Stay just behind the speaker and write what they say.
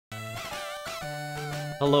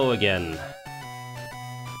Hello again.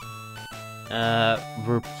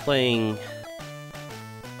 We're playing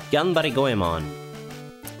Ganbare Goemon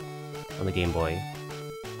on the Game Boy.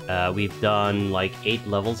 We've done like 8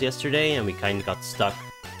 levels yesterday, and we kind of got stuck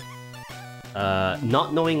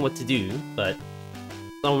not knowing what to do, but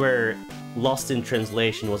somewhere lost in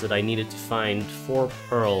translation was that I needed to find 4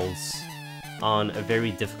 pearls on a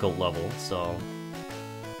very difficult level, so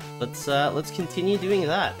let's continue doing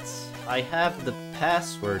that. I have the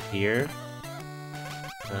password here.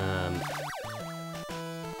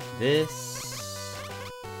 This,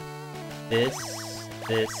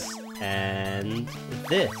 and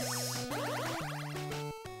this.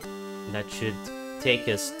 That should take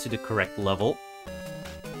us to the correct level.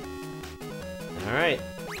 Alright.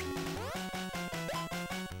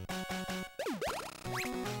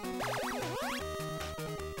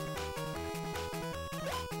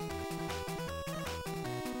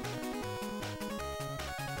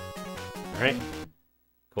 Alright.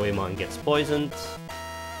 Goemon gets poisoned.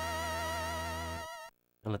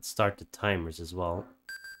 And let's start the timers as well.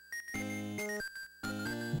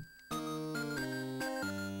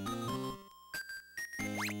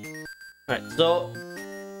 Alright, so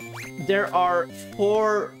there are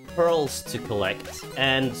 4 pearls to collect,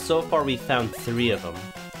 and so far we found 3 of them.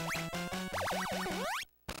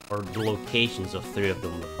 Or the locations of 3 of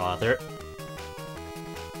them, rather.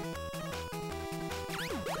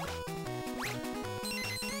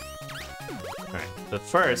 Alright, but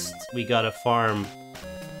first, we gotta farm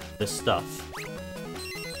the stuff.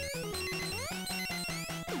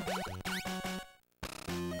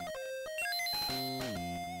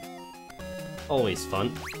 Always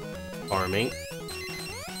fun. Farming.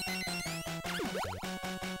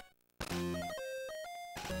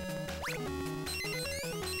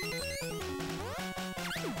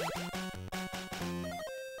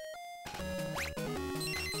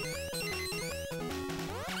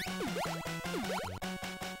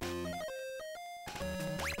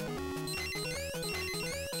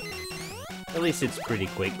 At least it's pretty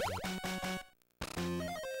quick.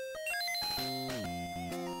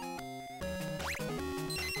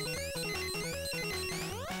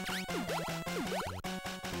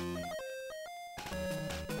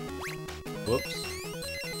 Whoops.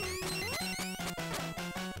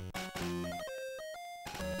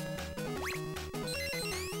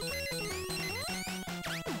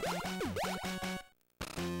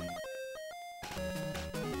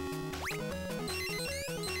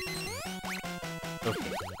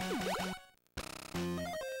 Okay.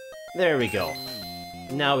 There we go.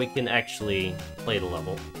 Now we can actually play the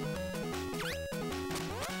level.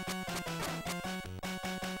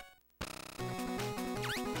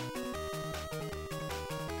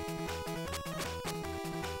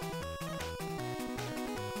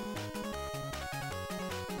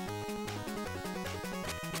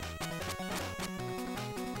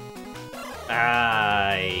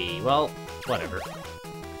 Well, whatever.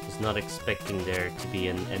 Was not expecting there to be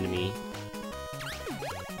an enemy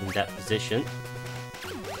in that position.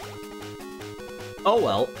 Oh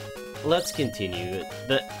well, let's continue.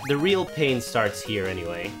 The real pain starts here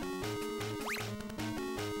anyway.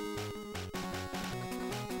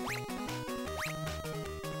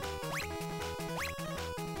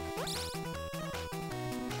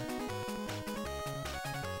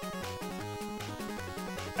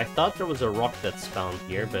 I thought there was a rock that spawned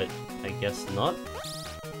here, but I guess not.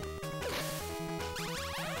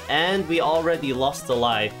 And we already lost a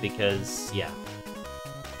life because, yeah.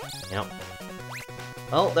 Yep.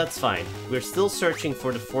 Well, that's fine. We're still searching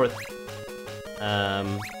for the 4th.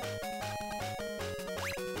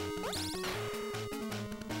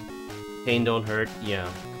 Pain don't hurt, yeah.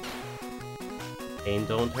 Pain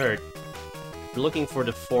don't hurt. We're looking for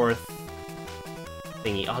the 4th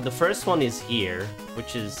thingy. Oh, the first one is here,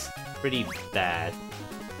 which is pretty bad.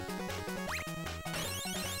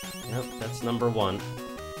 Yep, that's number 1.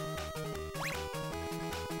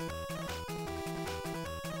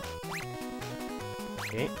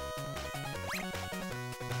 Okay.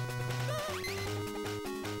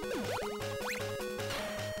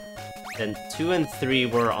 Then 2 and 3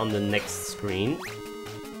 were on the next screen.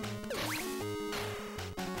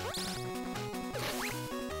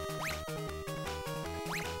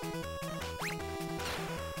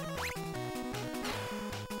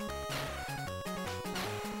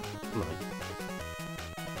 Come on.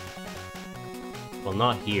 Well,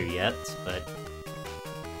 not here yet, but...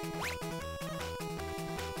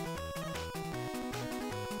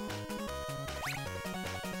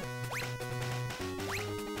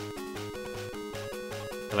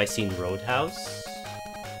 Have I seen Roadhouse?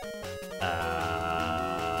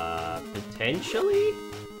 Potentially?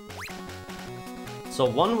 So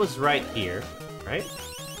one was right here, right?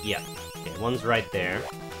 Yeah. Okay, one's right there.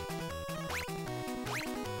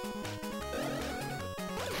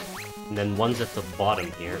 And then one's at the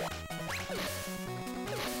bottom here.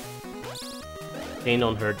 Pain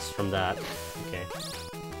on hurts from that. Okay.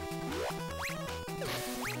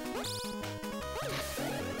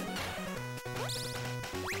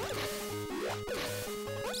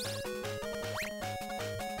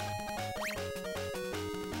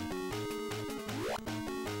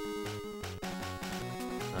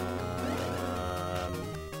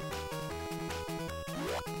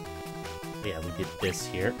 Yeah, we did this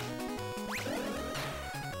here.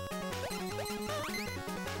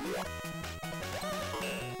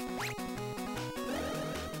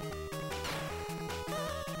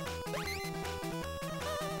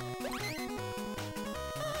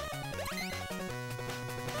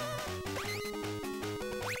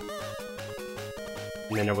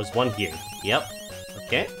 And then there was one here. Yep.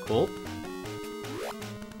 Okay, cool.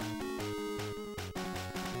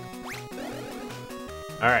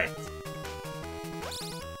 Alright.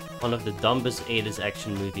 One of the dumbest 80s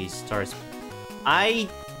action movies stars... I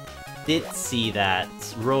did see that.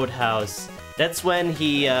 Roadhouse. That's when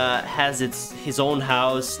he has his own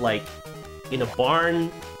house, like, in a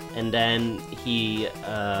barn. And then he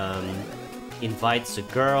invites a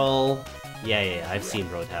girl. Yeah, I've seen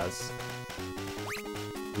Roadhouse.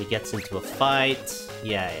 He gets into a fight.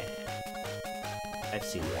 Yeah. I've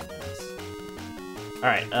seen Roadhouse.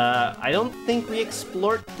 Alright, I don't think we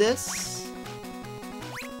explored this.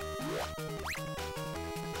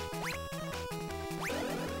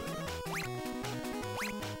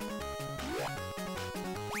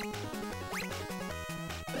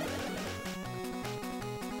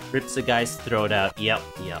 Rips a guy's throat out. Yep.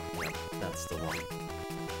 That's the one.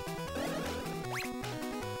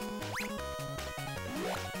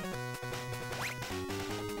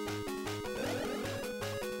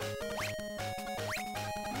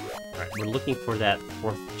 Alright, we're looking for that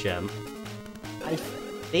 4th gem. I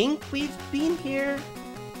think we've been here?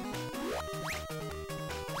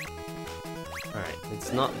 Alright,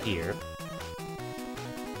 it's not here.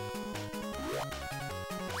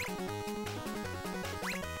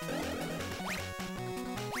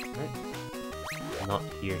 Not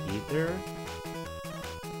here either.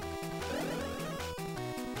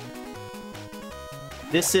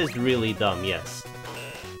 This is really dumb, yes.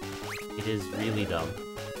 It is really dumb.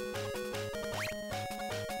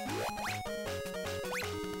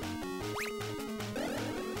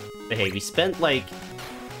 But hey, we spent like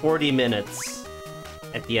 40 minutes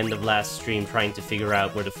at the end of last stream trying to figure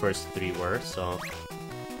out where the first 3 were, so...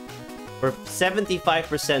 We're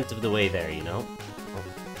 75% of the way there, you know?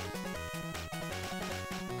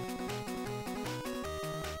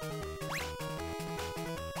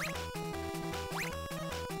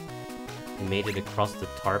 Made it across the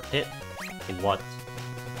tar pit? In what?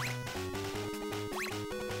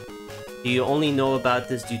 Do you only know about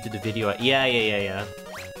this due to the video? Yeah.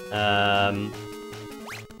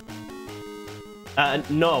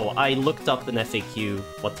 No, I looked up an FAQ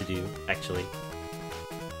what to do, actually.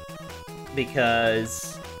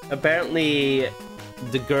 Because apparently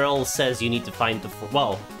the girl says you need to find the...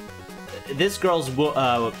 Well, this girl's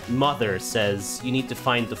mother says you need to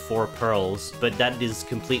find the 4 pearls, but that is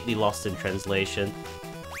completely lost in translation.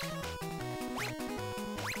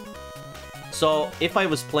 So, if I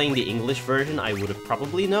was playing the English version, I would have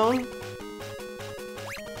probably known.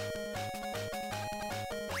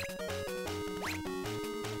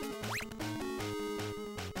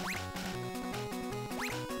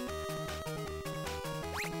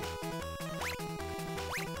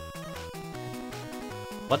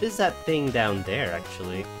 What is that thing down there,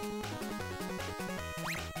 actually?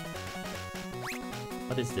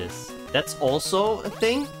 What is this? That's also a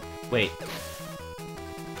thing? Wait.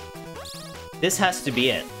 This has to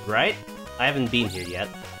be it, right? I haven't been here yet.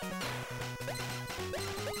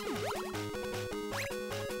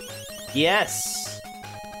 Yes!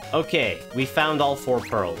 Okay, we found all 4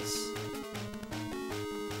 pearls.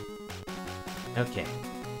 Okay.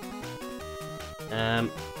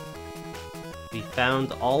 We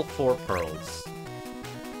found all 4 pearls.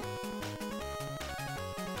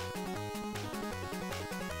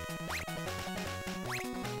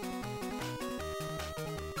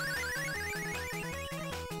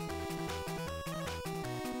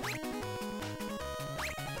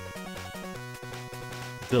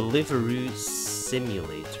 Deliveroo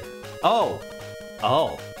Simulator. Oh!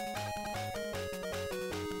 Oh!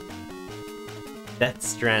 Death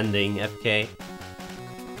Stranding, FK.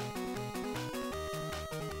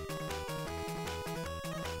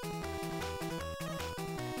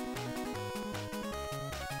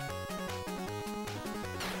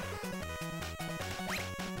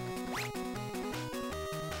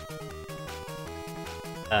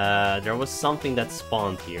 There was something that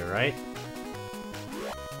spawned here, right?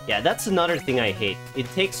 Yeah, that's another thing I hate. It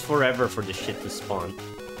takes forever for the shit to spawn.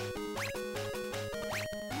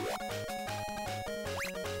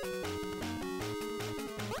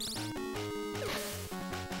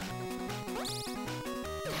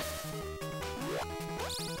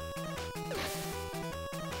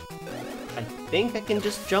 I think I can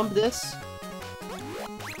just jump this?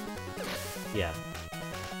 Yeah.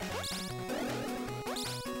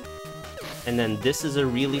 And then this is a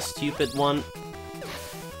really stupid one.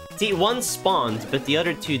 See, one spawned, but the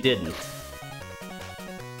other two didn't.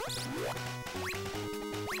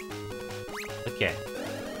 Okay.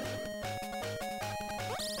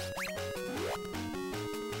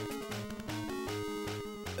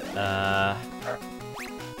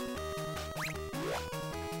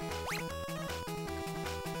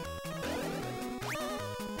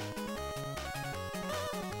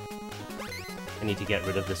 I need to get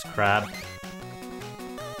rid of this crab.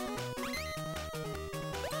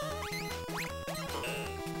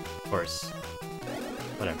 Of course.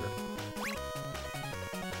 Whatever.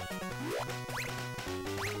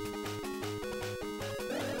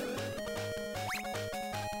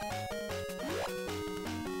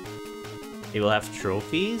 They will have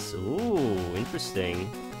trophies? Ooh, interesting.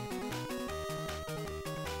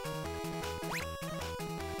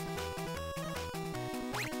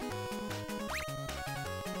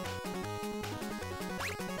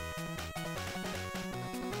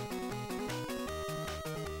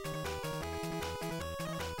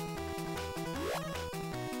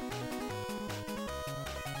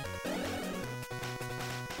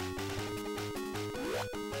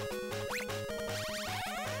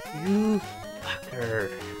 You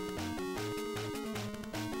fucker.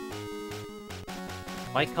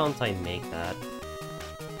 Why can't I make that?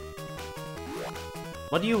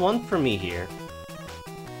 What do you want from me here?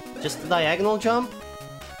 Just a diagonal jump?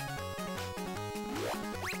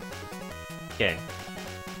 Okay.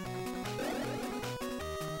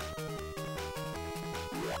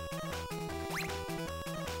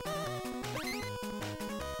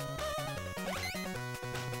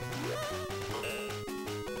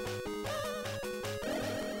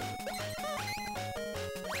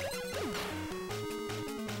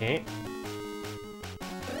 Okay.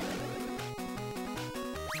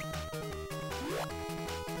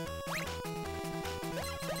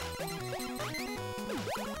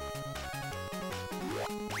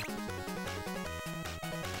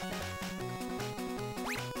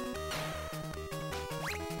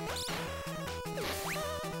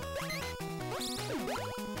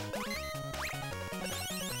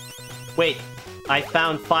 Wait, I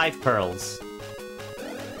found 5 pearls.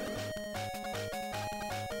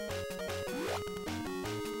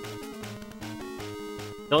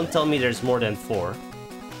 Don't tell me there's more than 4.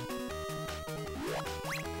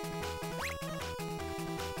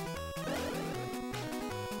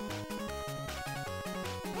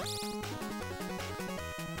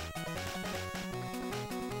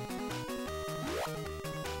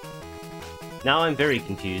 Now I'm very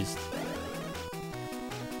confused.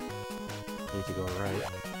 Need to go right.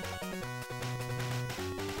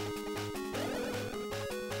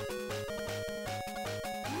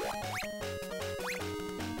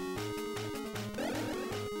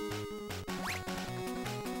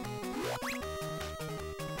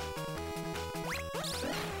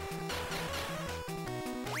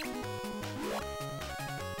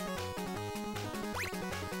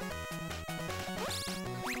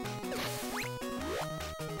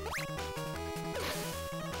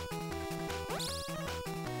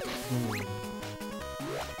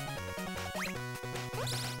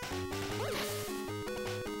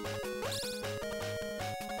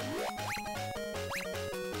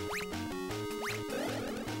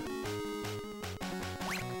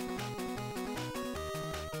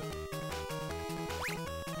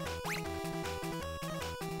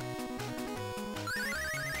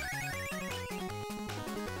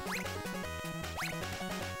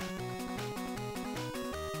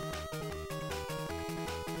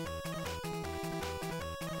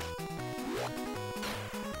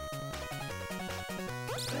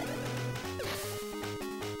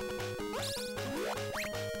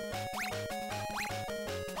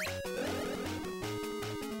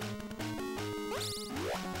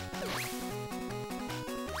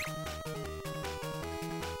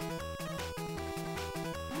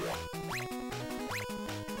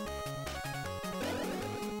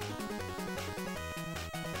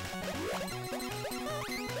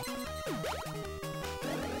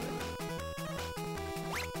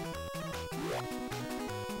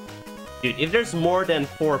 Dude, if there's more than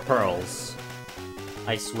 4 pearls,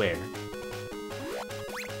 I swear.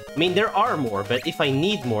 I mean, there are more, but if I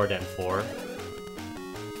need more than 4...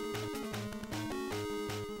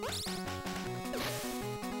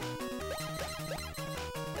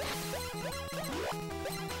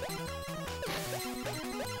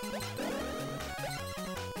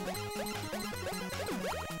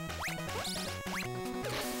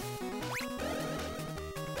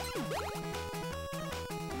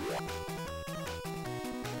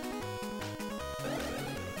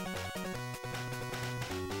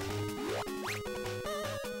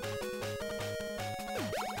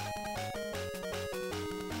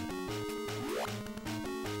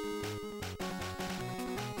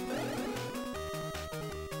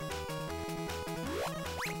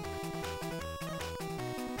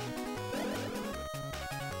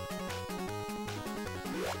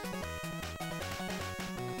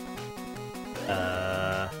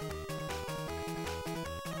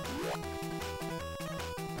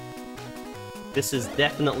 This is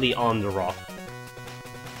definitely on the rock.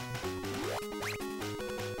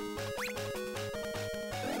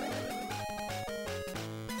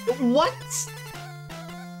 What?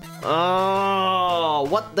 Oh,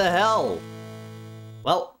 what the hell?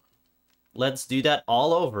 Well, let's do that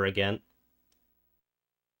all over again.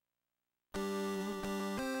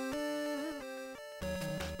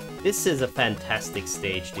 This is a fantastic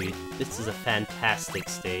stage, dude. This is a fantastic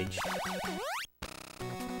stage.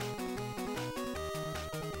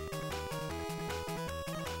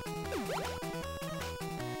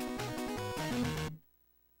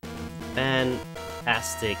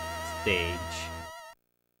 Fantastic stage.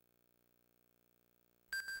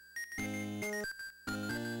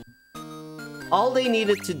 All they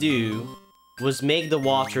needed to do was make the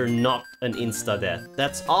water not an insta-death.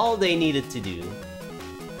 That's all they needed to do.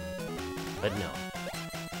 But no.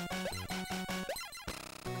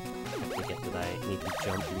 I forget that I need to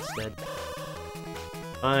jump instead.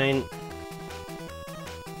 Fine.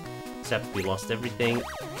 Except we lost everything.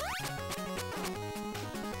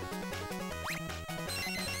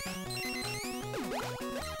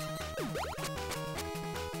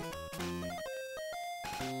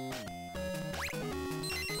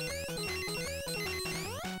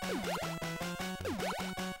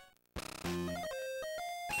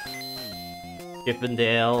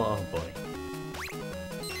 Chippendale, oh boy.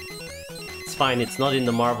 It's fine, it's not in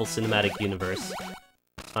the Marvel Cinematic Universe.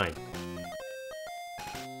 It's fine.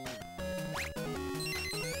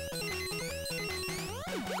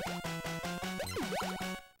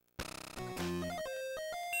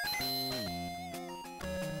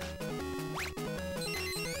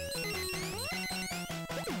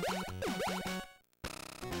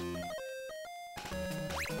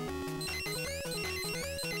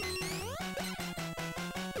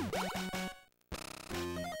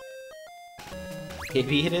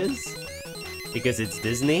 Maybe it is? Because it's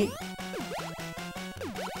Disney?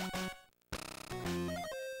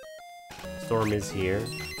 Storm is here.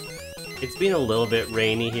 It's been a little bit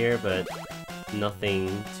rainy here, but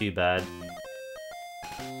nothing too bad.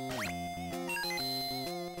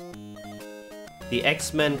 The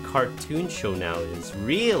X-Men cartoon show now is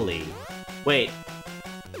really... Wait,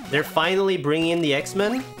 they're finally bringing in the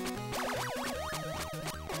X-Men?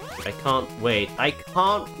 I can't wait. I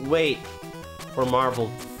can't wait for Marvel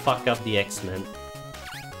to fuck up the X-Men.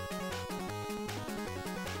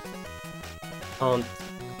 Can't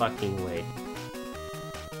fucking wait.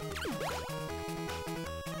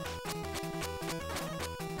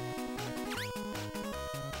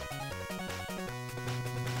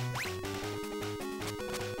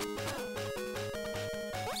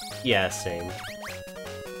 Yeah, same.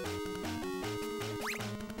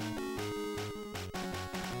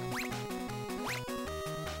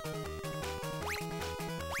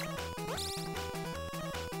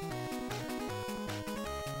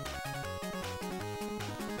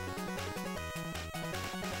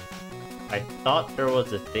 I thought there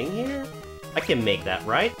was a thing here? I can make that,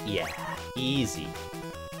 right? Yeah, easy.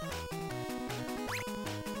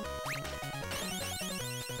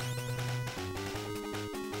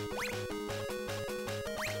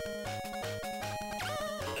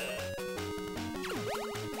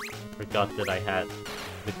 Forgot that I had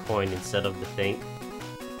the coin instead of the thing.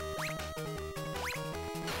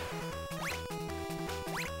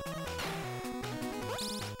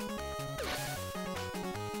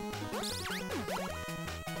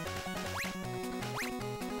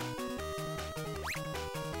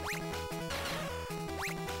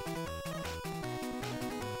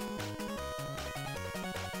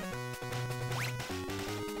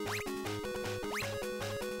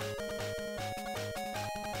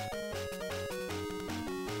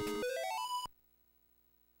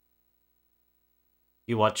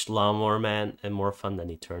 You watched Lawnmower Man and more fun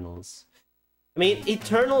than Eternals. I mean,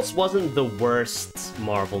 Eternals wasn't the worst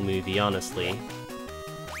Marvel movie, honestly.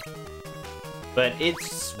 But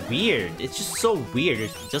it's weird. It's just so weird.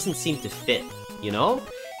 It doesn't seem to fit, you know?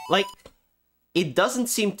 Like, it doesn't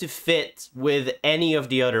seem to fit with any of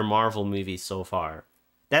the other Marvel movies so far.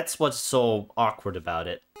 That's what's so awkward about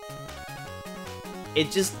it.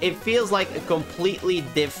 It feels like a completely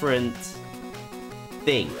different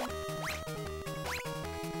thing.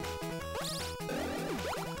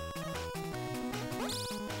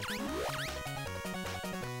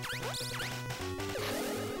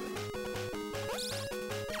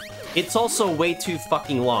 It's also way too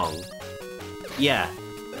fucking long. Yeah,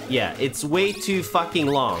 it's way too fucking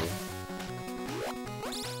long.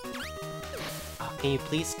 Oh, can you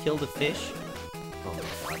please kill the fish? Oh my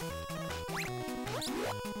god.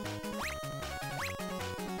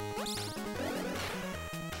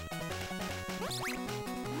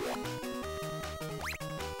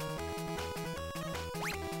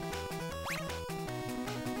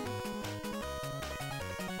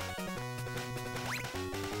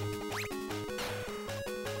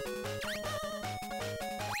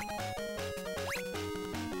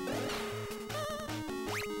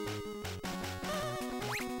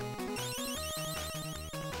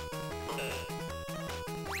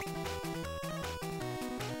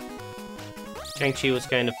 Shang-Chi was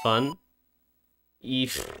kind of fun. I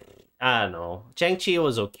don't know. Shang-Chi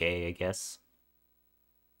was okay, I guess.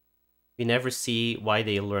 We never see why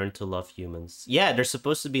they learn to love humans. Yeah, they're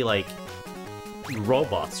supposed to be like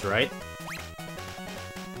robots, right?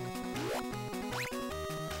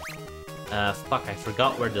 Fuck, I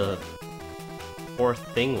forgot where the fourth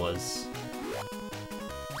thing was.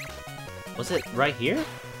 Was it right here?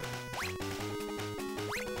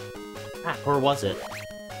 Ah, or was it?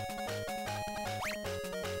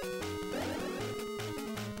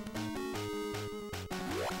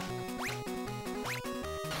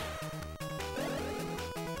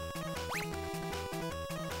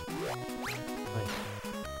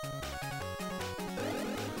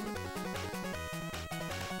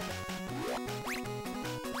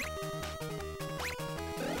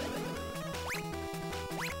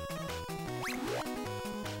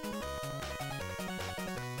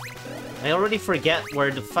 I already forget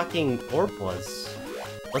where the fucking orb was.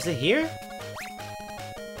 Was it here?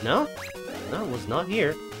 No? No, it was not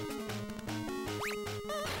here.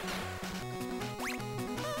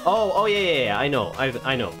 Oh, yeah, I know.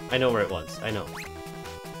 I know where it was. I know.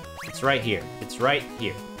 It's right here. It's right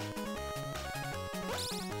here.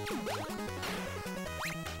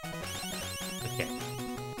 Okay.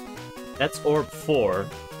 That's orb 4.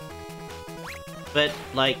 But,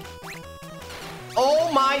 like...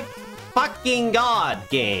 Oh my fucking god,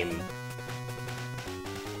 game!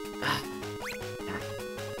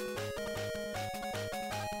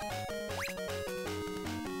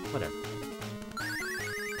 Whatever.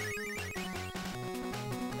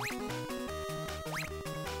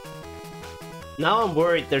 Now I'm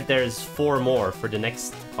worried that there's 4 more for the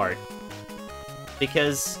next part.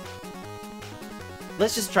 Because...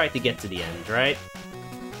 let's just try to get to the end, right?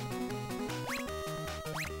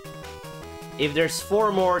 If there's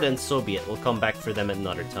 4 more, then so be it. We'll come back for them at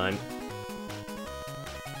another time.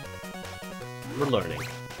 We're learning.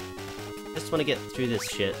 Just want to get through this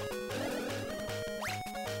shit.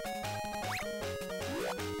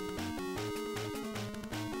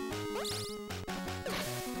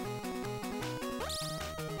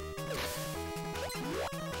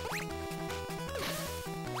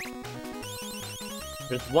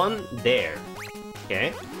 There's one there.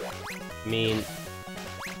 Okay. I mean...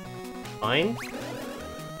 fine.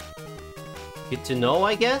 Good to know,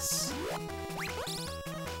 I guess?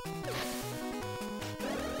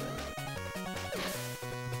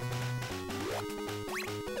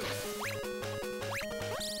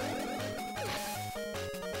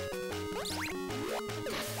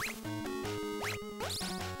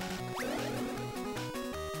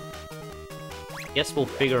 Guess we'll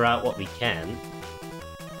figure out what we can.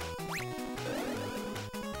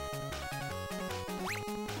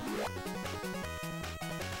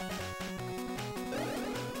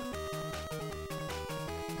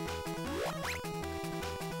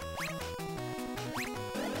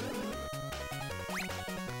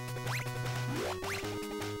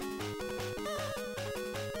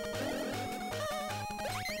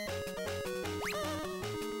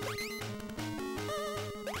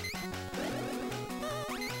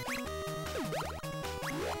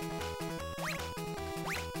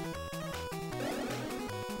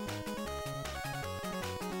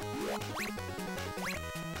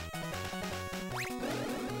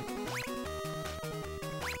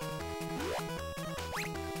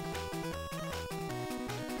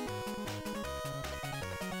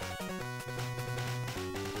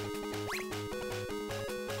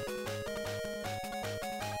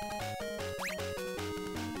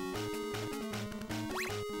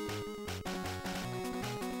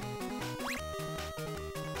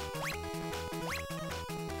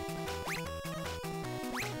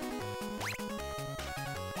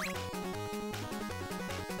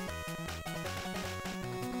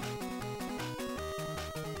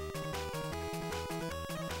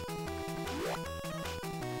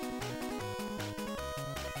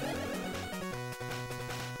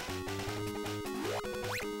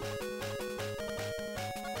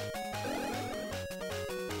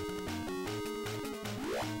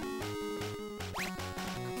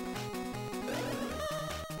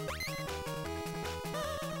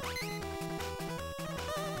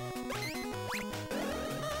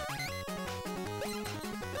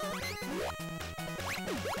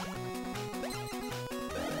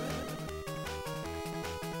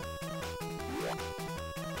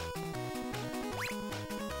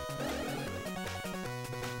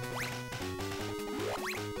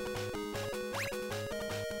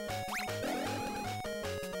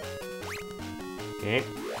 Okay.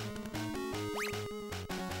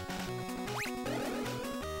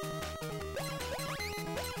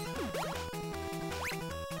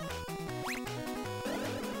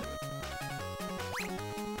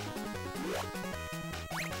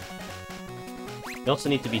 You also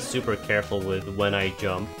need to be super careful with when I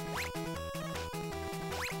jump.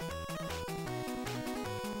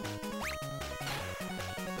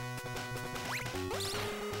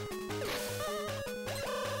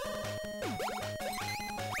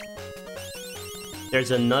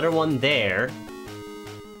 There's another one there.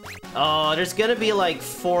 Oh, there's gonna be like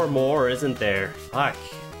 4 more, isn't there? Fuck.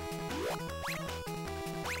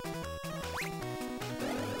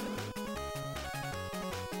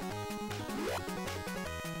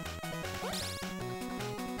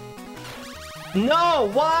 No,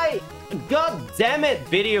 why? God damn it,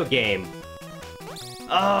 video game.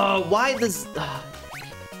 Why does...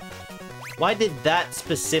 why did that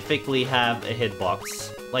specifically have a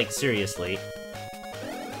hitbox? Like, seriously.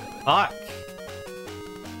 Fuck.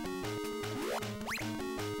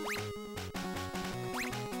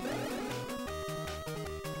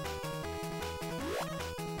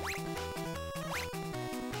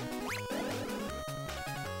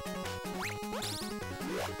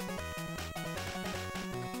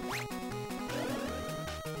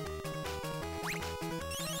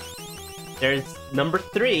 There's number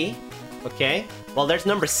 3. Okay. Well, there's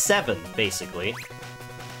number 7, basically.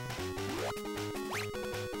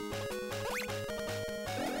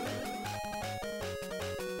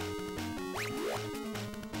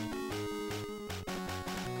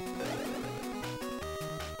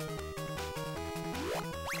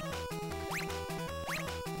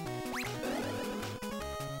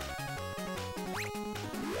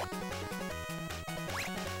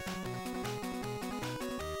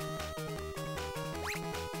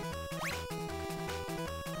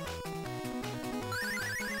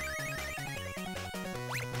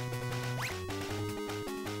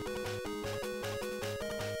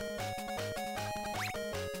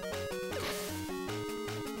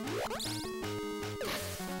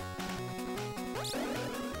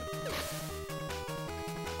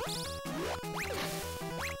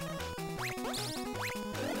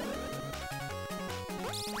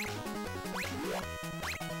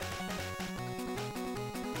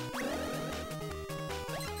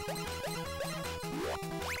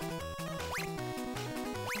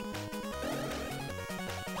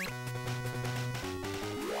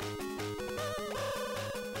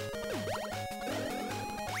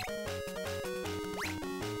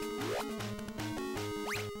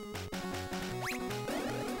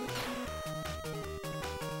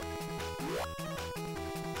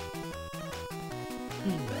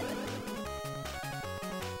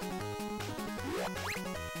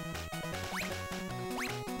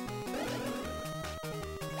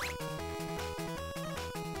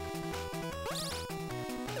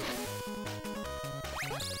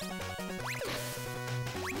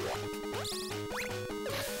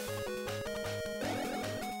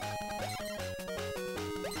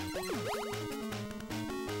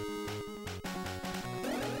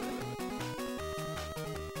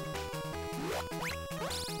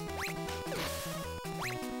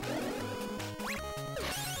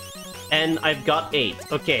 And I've got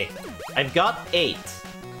 8. Okay. I've got 8.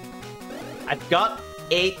 I've got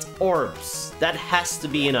 8 orbs. That has to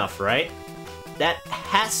be enough, right? That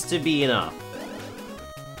has to be enough.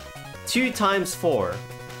 2 times 4.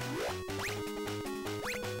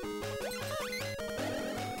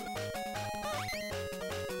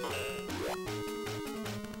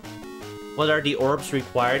 What are the orbs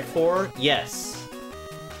required for? Yes.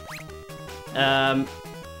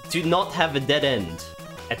 To not have a dead end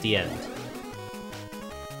at the end.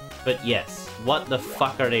 But yes, what the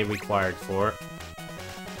fuck are they required for?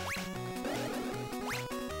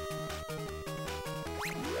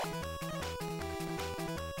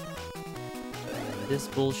 This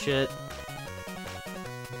bullshit.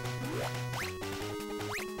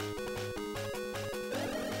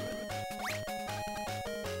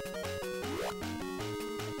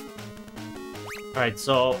 Alright,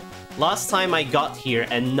 so last time I got here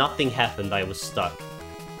and nothing happened, I was stuck.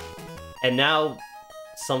 And now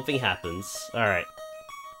something happens. Alright.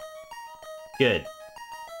 Good.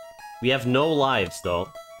 We have no lives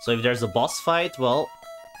though. So if there's a boss fight, well...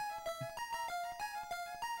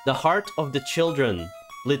 The heart of the children,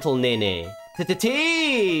 little Nene.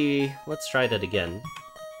 T-t-t! Let's try that again.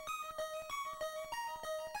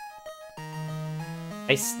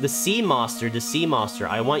 The Sea Master,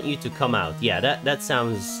 I want you to come out. Yeah, that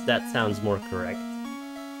sounds more correct.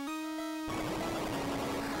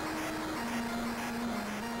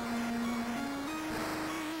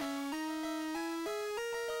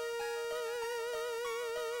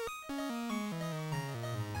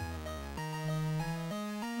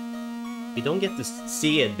 We don't get to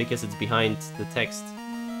see it because it's behind the text.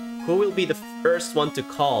 Who will be the first one to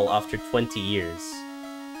call after 20 years?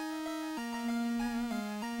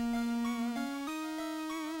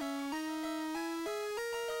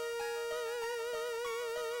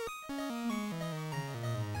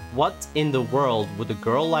 What in the world would a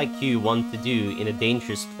girl like you want to do in a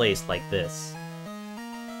dangerous place like this?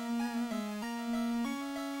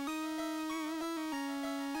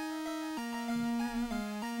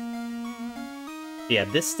 Yeah,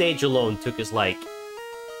 this stage alone took us like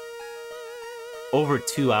over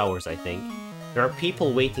 2 hours, I think. There are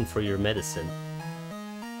people waiting for your medicine.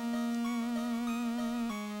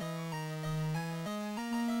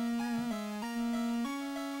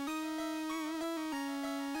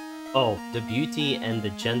 Oh, the beauty and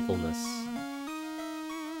the gentleness.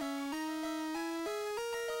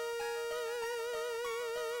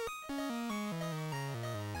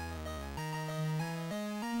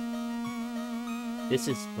 This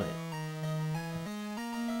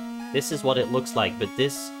is what it looks like, but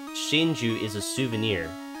this Shinju is a souvenir.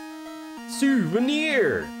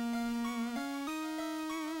 Souvenir!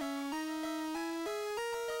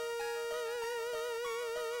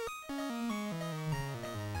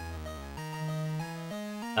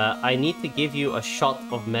 I need to give you a shot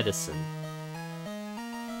of medicine.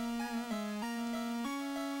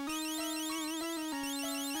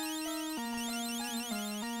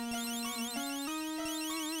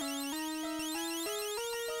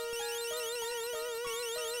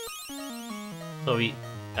 So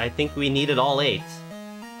I think we needed all 8.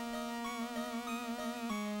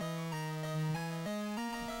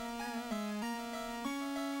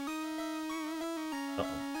 Uh-oh.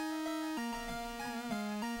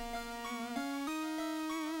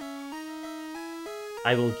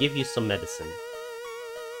 I will give you some medicine.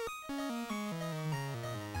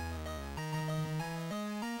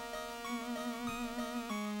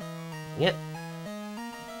 Yep.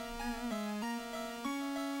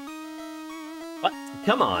 What?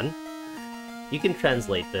 Come on. You can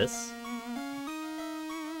translate this.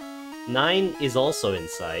 9 is also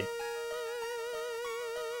inside.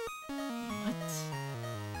 What?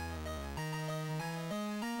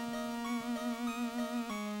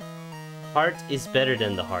 Heart is better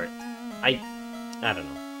than the heart. I don't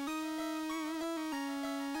know.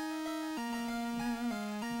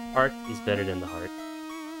 Heart is better than the heart.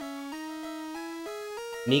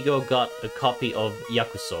 Migo got a copy of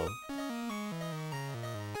Yakuso.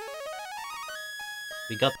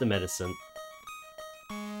 We got the medicine.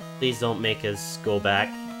 Please don't make us go back.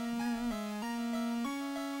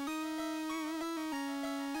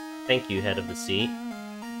 Thank you, head of the sea.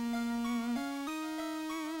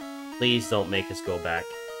 Please don't make us go back.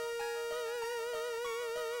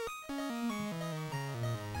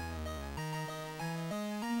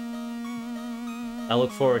 I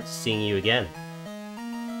look forward to seeing you again.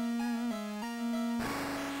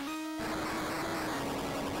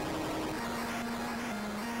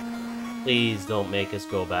 Please don't make us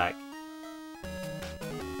go back.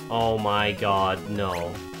 Oh my god,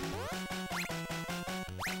 no.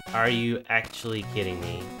 Are you actually kidding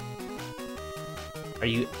me? Are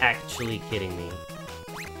you actually kidding me?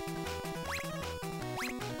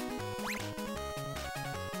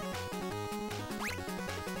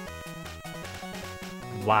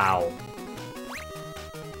 Wow.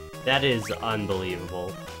 That is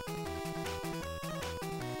unbelievable.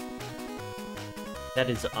 That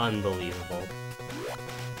is unbelievable.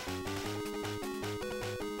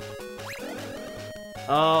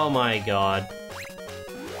 Oh my god.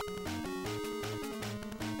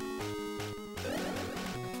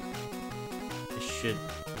 This should...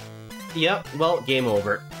 Yep, well, game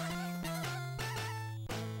over.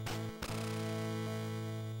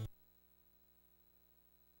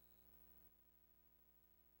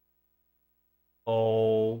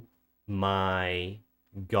 Oh my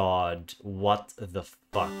god, what the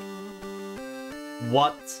fuck?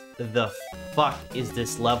 What the fuck is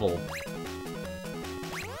this level?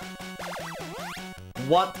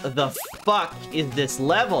 What the fuck is this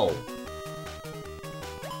level?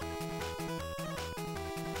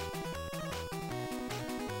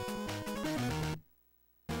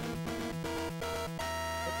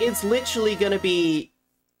 It's literally gonna be...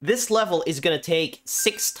 This level is gonna take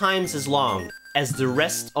 6 times as long as the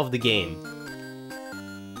rest of the game.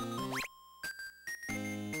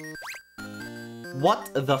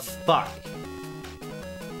 What the fuck?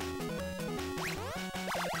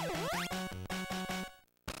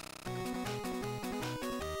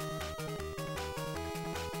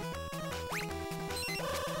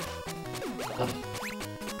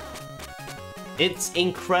 It's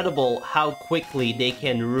incredible how quickly they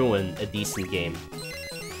can ruin a decent game.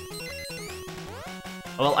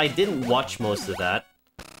 Well, I didn't watch most of that.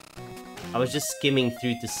 I was just skimming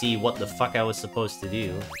through to see what the fuck I was supposed to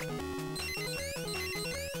do.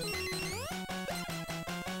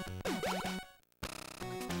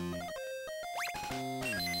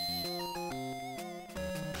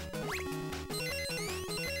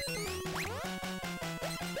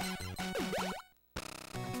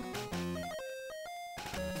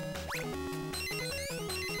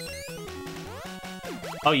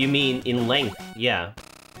 Oh, you mean in length? Yeah.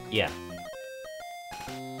 Yeah.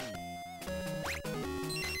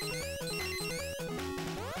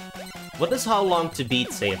 What does how long to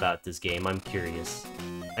beat say about this game? I'm curious.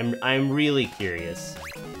 I'm really curious.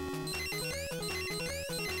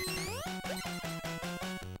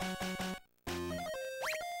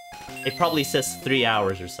 It probably says 3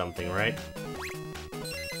 hours or something, right?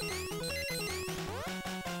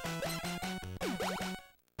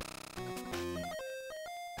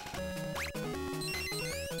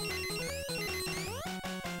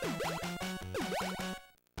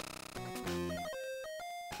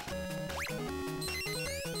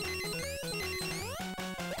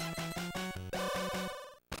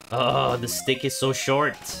 Oh, the stick is so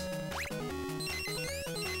short.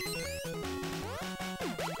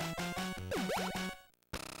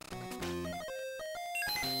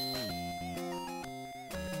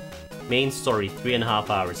 Main story, 3.5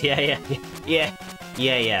 hours. Yeah.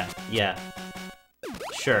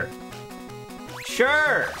 Sure.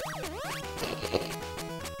 Sure!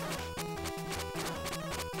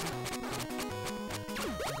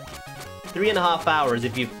 Three and a half hours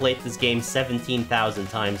if you've played this game 17,000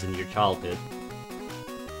 times in your childhood.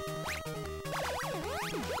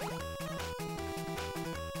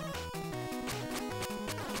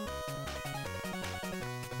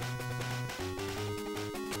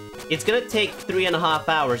 It's gonna take 3.5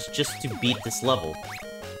 hours just to beat this level.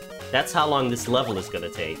 That's how long this level is gonna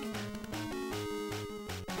take.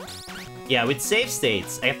 Yeah, with save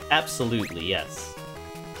states, absolutely, yes.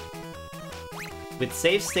 With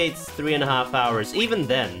save states, 3.5 hours, even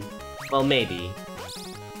then, well, maybe.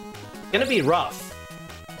 It's gonna be rough.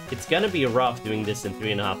 It's gonna be rough doing this in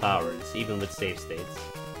 3.5 hours, even with save states.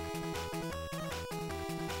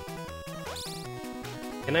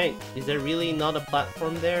 Can I... is there really not a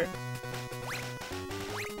platform there?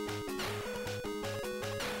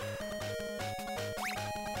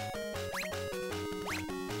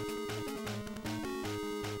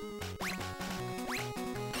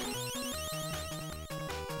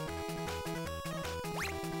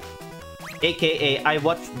 AKA, I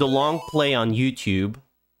watched the long play on YouTube,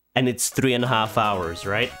 and it's 3.5 hours,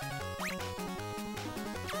 right?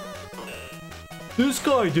 This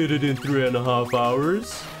guy did it in 3.5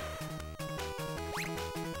 hours.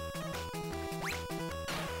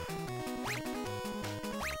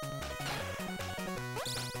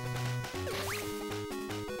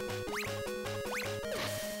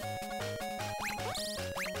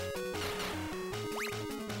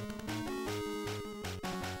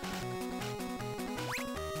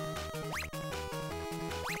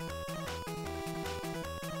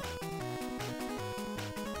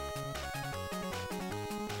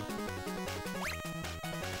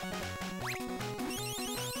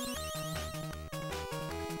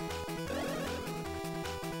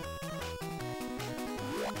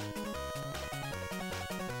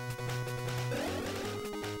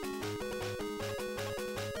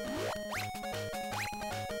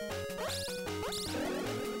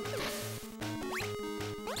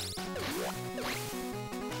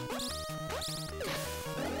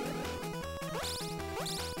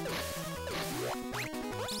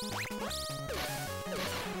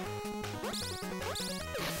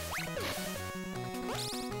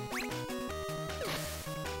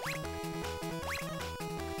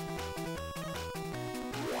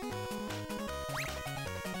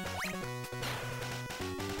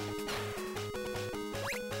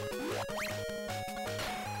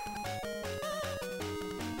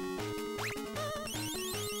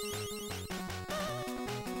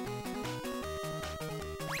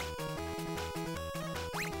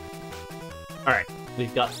 Alright,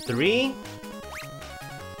 we've got 3.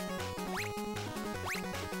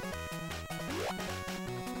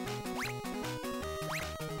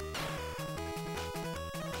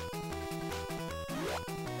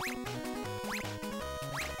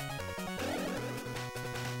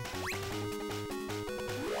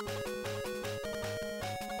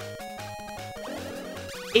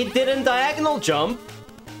 It didn't diagonal jump,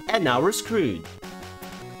 and now we're screwed.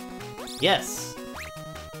 Yes.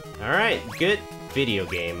 Alright, good video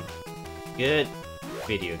game. good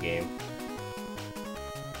video game.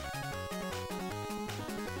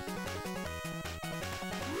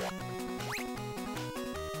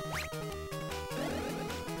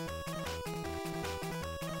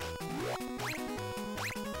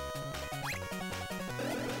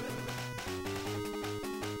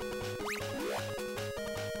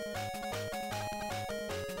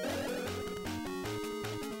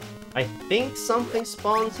 I think something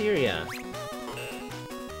spawns here, yeah.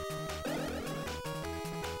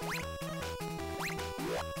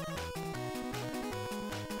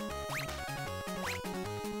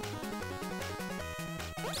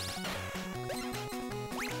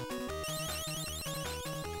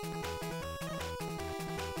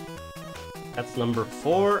 That's number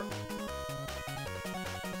 4.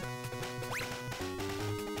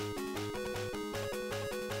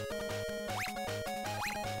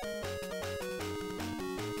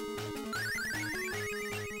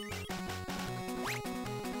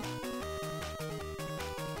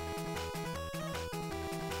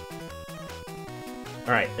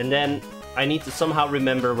 Alright, and then I need to somehow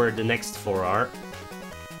remember where the next 4 are.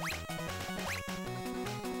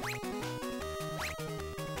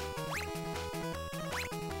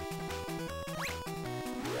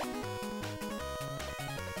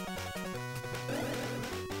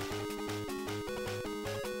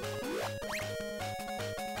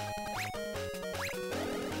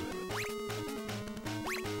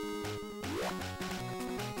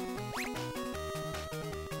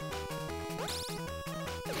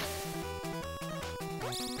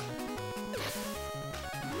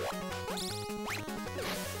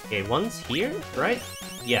 Okay, one's here, right?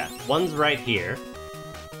 Yeah, one's right here.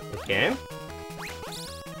 Okay.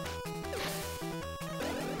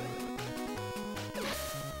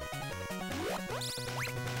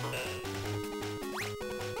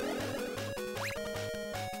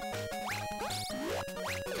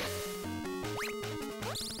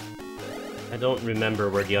 I don't remember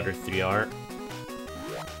where the other 3 are.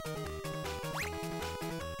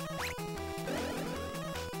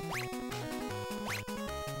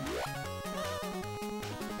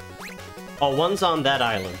 Oh, one's on that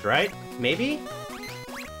island, right? Maybe?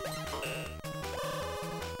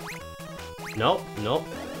 Nope, nope.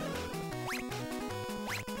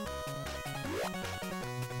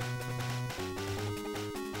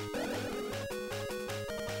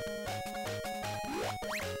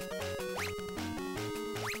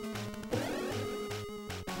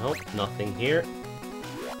 Nope, nothing here.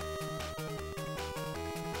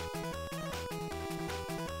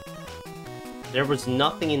 There was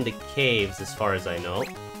nothing in the caves, as far as I know.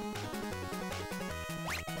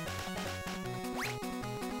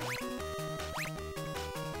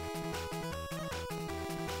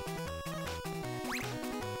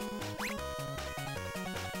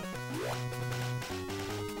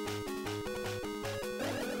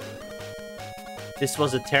 This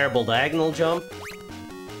was a terrible diagonal jump.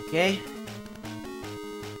 Okay.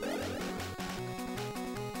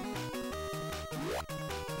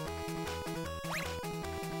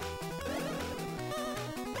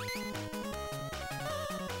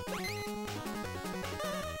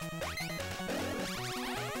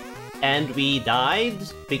 And we died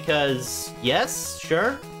because, yes,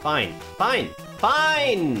 sure, fine, fine,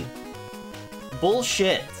 fine!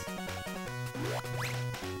 Bullshit.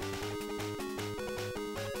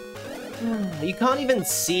 You can't even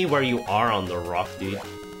see where you are on the rock, dude.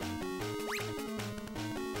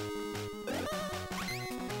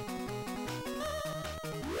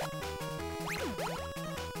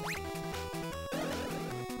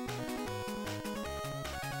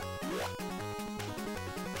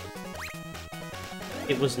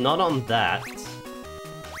 It was not on that.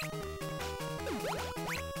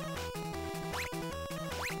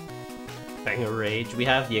 Banger Rage. We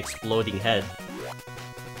have the exploding head.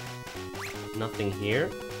 Nothing here.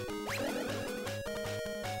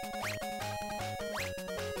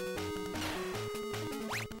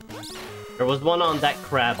 There was one on that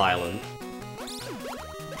crab island.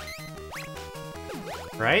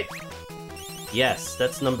 Right? Yes,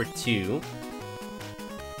 that's number 2.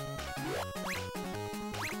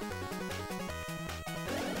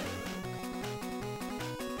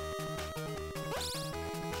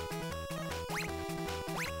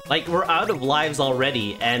 Like, we're out of lives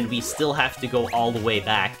already, and we still have to go all the way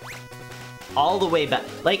back. All the way back.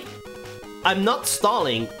 Like, I'm not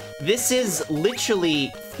stalling. This is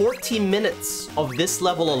literally 40 minutes of this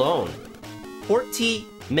level alone. 40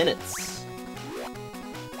 minutes.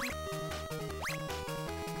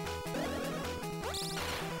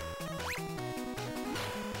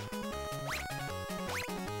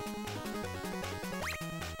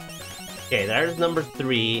 Okay, there's number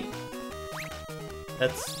 3.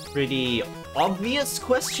 That's pretty obvious,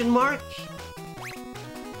 question mark?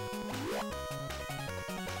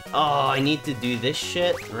 Oh, I need to do this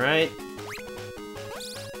shit, right?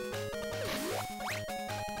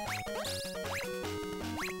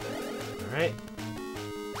 Alright.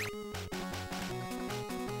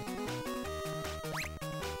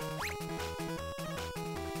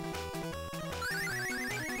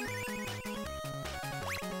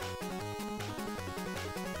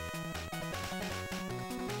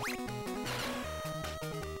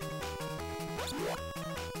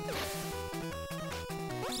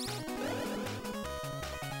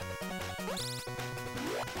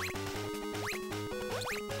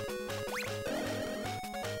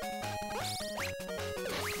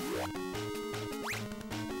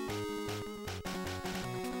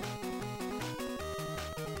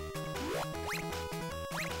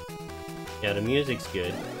 Yeah, the music's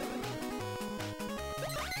good.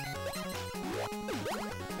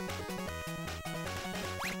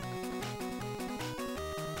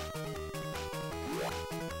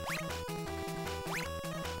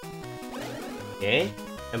 Okay,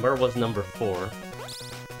 and where was number 4?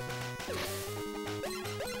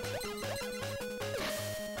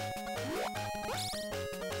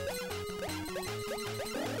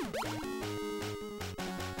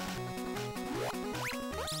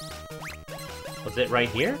 Was it right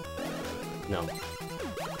here? No.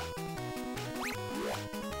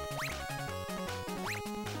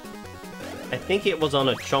 I think it was on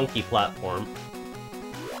a chunky platform.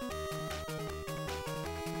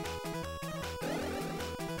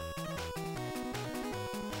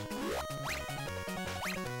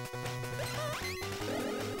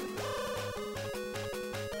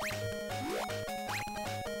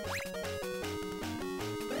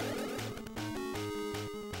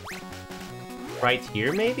 Right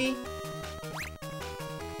here, maybe?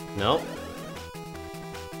 Nope.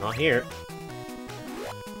 Not here.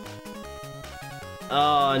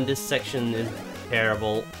 Oh, and this section is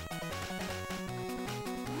terrible.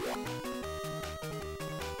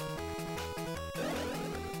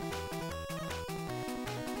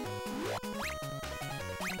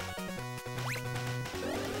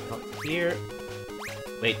 Up here.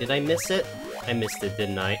 Wait, did I miss it? I missed it,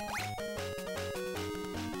 didn't I?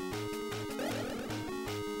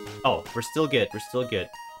 Oh, we're still good, we're still good.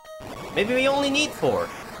 Maybe we only need 4.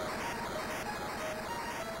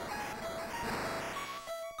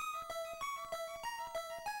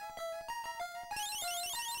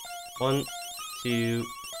 One, 2,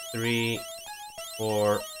 3,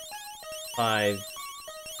 4, 5,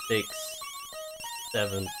 6,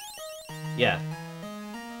 7. Yeah.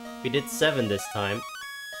 We did 7 this time.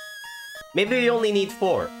 Maybe we only need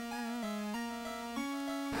 4.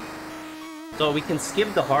 So we can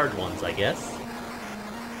skip the hard ones, I guess.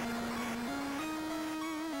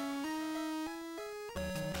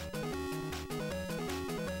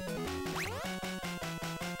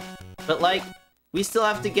 But like, we still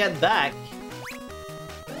have to get back.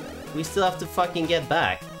 We still have to fucking get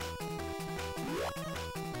back.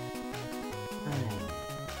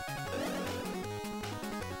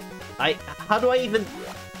 How do I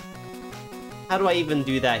even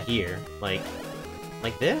do that here? Like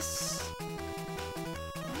this?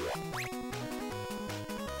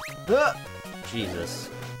 Jesus.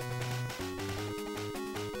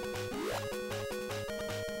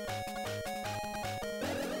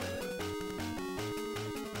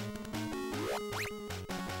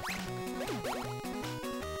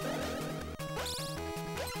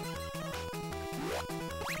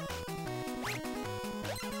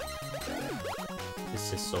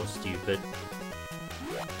 This is so stupid.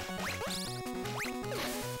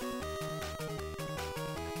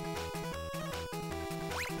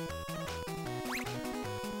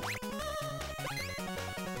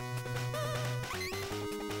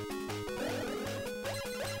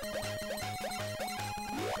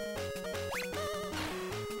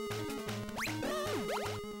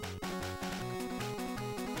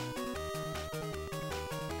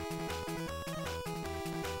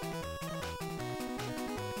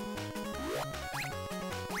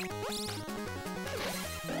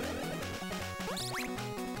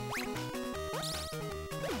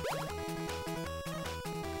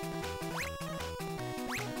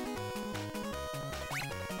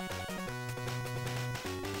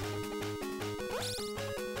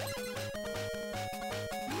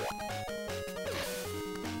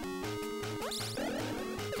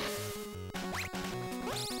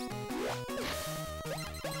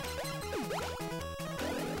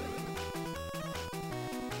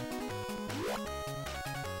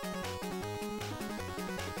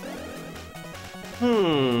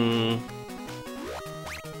 Hmm.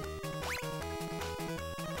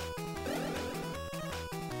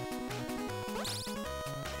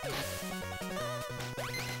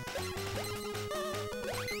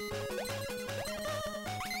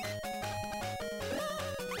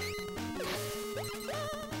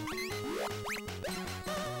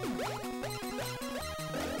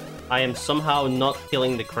 I am somehow not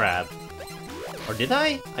killing the crab. Or did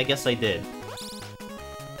I? I guess I did.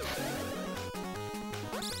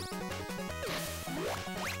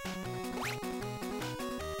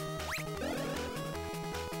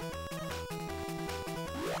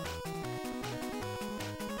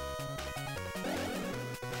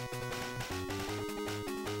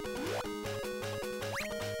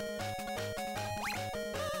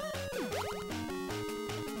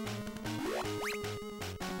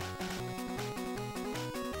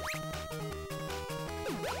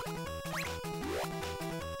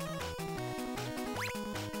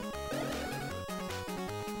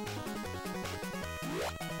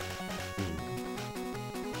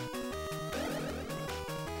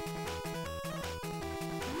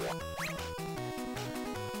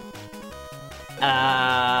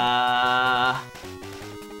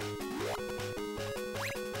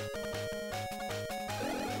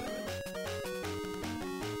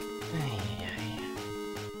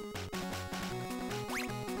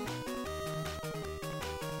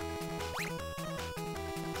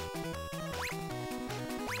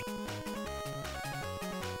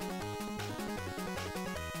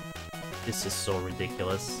 This is so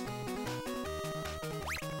ridiculous.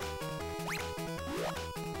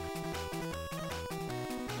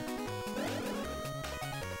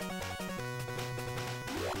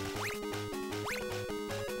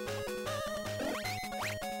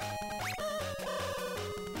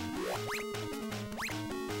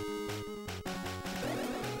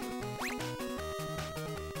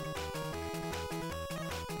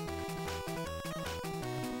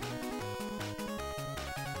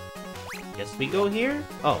 Guess we go here?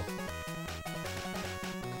 Oh.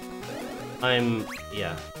 I'm,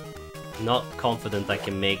 yeah, not confident I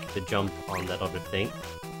can make the jump on that other thing.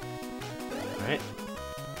 Alright.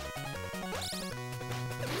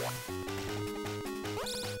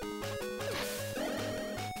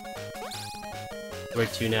 Where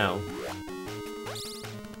to now?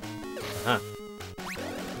 Uh-huh.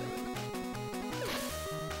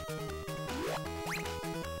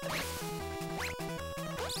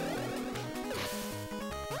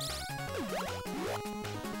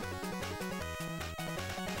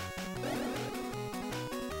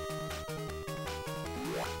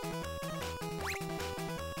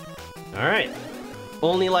 Alright.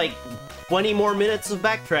 Only like 20 more minutes of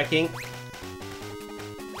backtracking.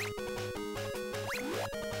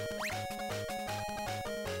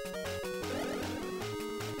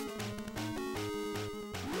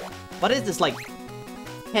 What is this, like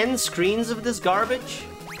 10 screens of this garbage?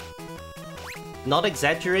 Not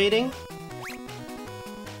exaggerating?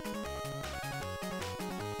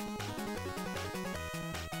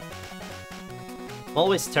 I'm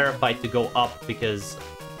always terrified to go up because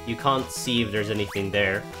you can't see if there's anything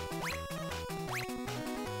there.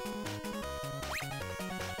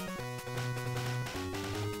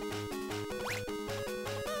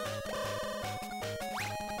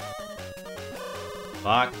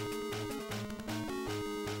 Fuck.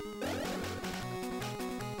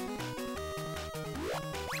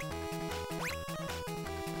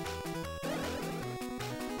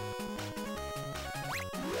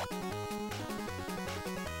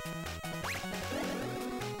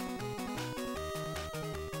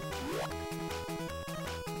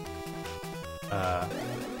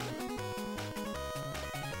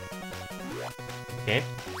 Okay.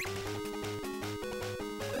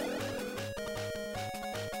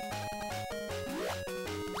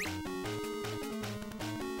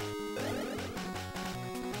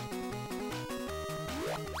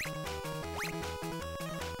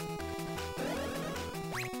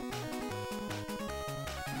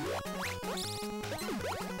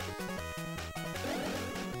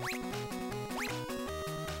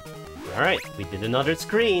 Alright, we did another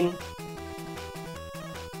screen.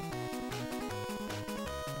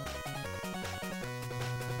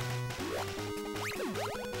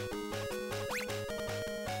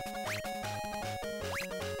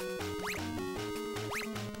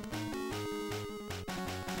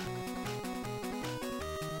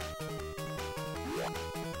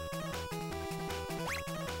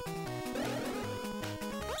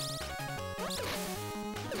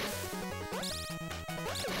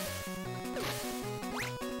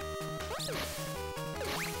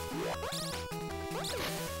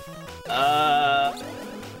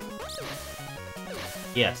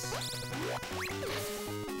 Yes.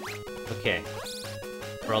 Okay.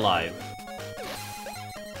 We're alive.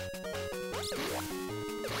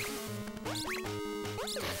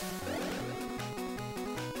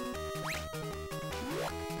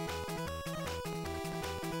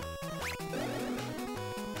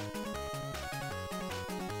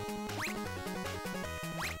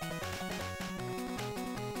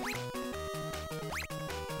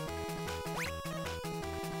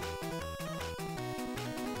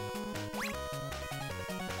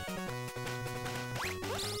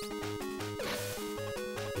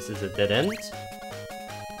 This is a dead end.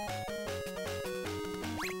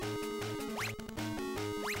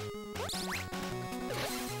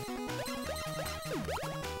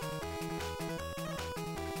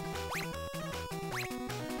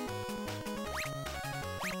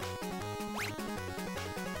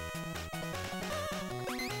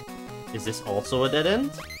 Is this also a dead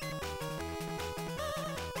end?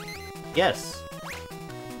 Yes.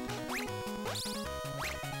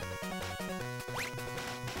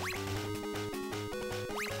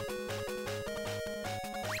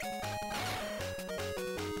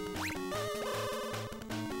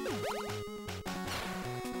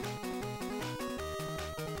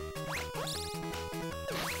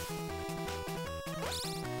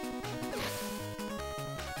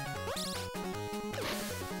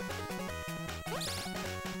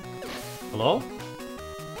 Hello?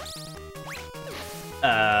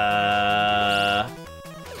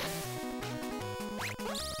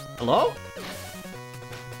 Hello?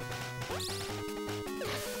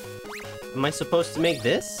 Am I supposed to make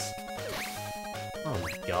this? Oh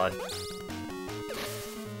my god.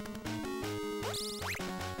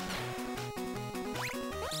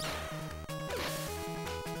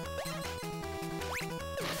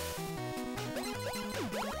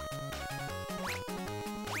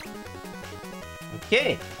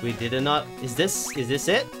 Okay, we did not. Is this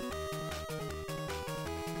it?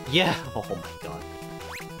 Yeah. Oh my god.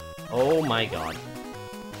 Oh my god.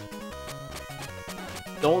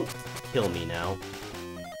 Don't kill me now.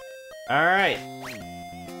 Alright.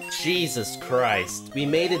 Jesus Christ. We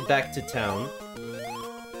made it back to town.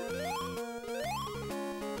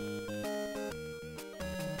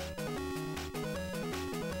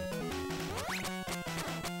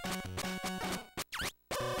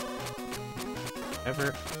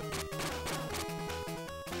 Ever.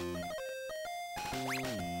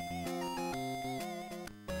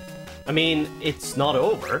 I mean, it's not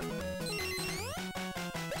over.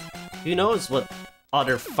 Who knows what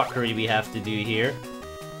other fuckery we have to do here?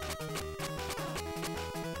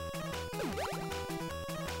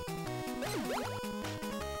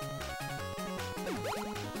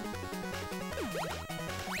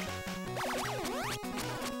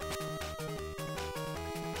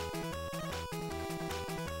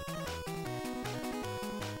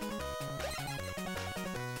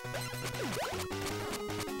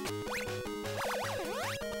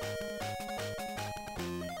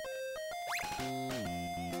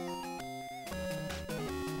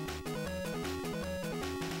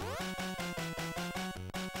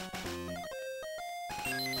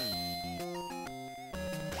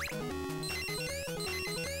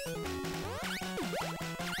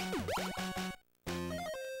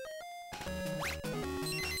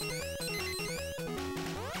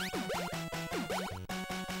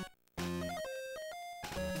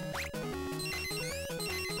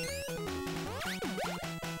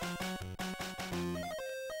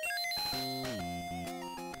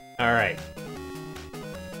 Alright.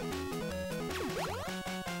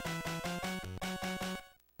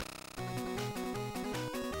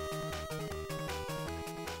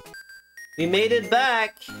 We made it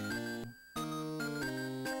back!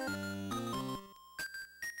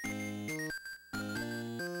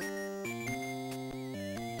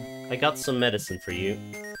 I got some medicine for you.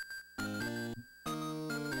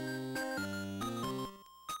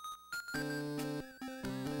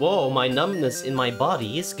 Whoa, my numbness in my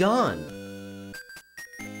body is gone!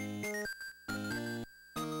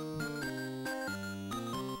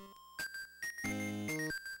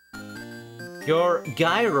 Your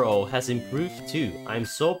gyro has improved too. I'm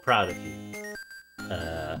so proud of you.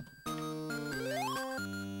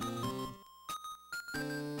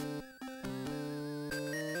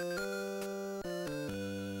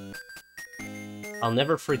 I'll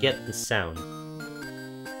never forget the sound.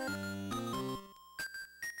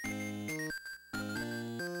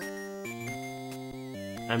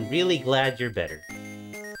 I'm really glad you're better.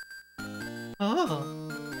 Oh.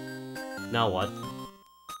 Now what?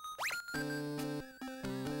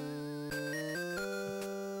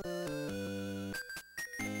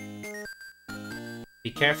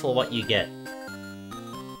 careful what you get.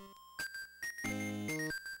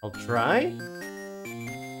 I'll try?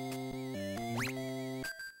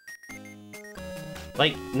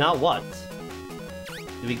 Like, now what?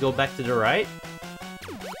 Do we go back to the right?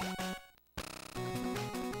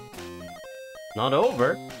 Not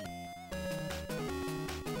over.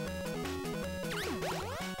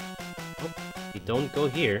 Oh, we don't go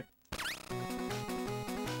here.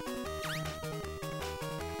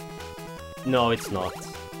 No, it's not.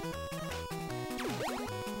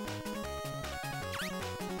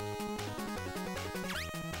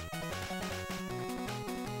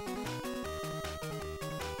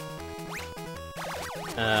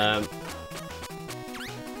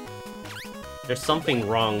 There's something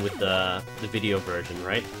wrong with the video version,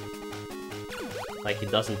 right? Like it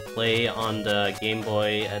doesn't play on the Game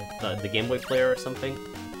Boy, the Game Boy player or something?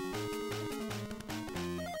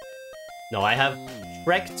 No, I have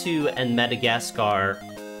Shrek 2 and Madagascar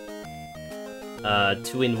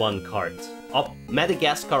 2-in-1 cart.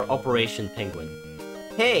 Madagascar Operation Penguin.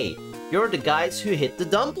 Hey, you're the guys who hit the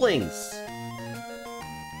dumplings!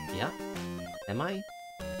 Yeah? Am I?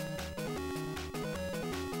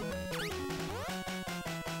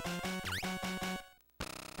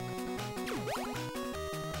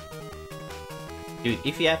 Dude,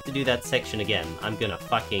 if you have to do that section again, I'm gonna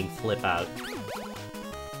fucking flip out.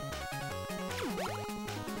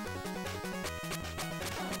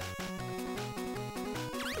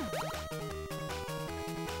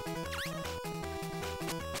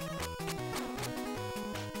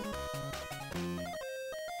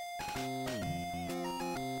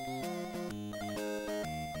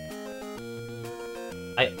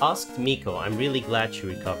 I asked Miko, I'm really glad she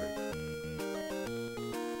recovered.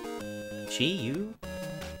 She? You?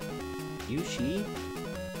 You? She?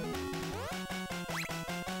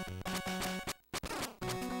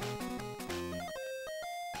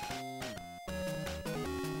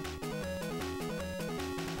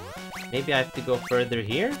 Maybe I have to go further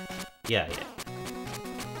here? Yeah.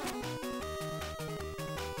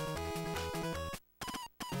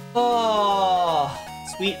 Oh,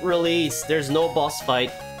 sweet release. There's no boss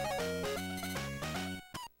fight.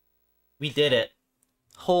 We did it.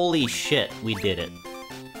 Holy shit, we did it.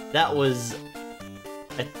 That was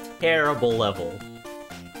a terrible level.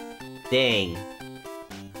 Dang.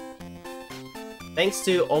 Thanks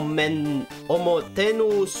to Omotenu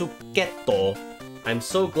Suketo, I'm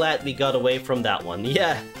so glad we got away from that one.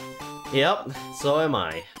 Yeah. Yep, so am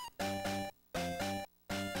I.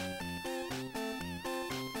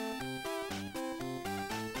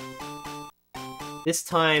 This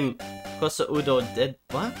time, Kosaudo did...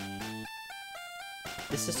 what?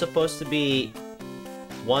 This is supposed to be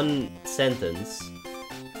one sentence.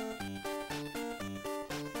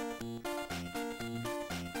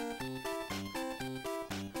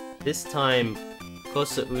 This time,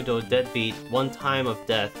 Kosaudo deadbeat, one time of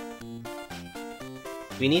death.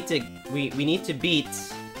 We need to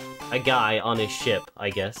beat a guy on his ship, I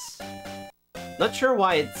guess. Not sure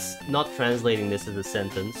why it's not translating this as a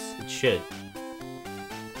sentence. It should.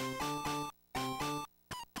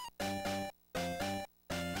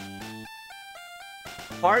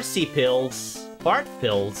 Farsi pills. Fart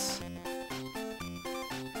pills.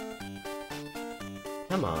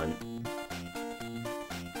 Come on.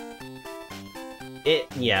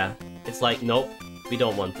 Yeah. It's like, nope. We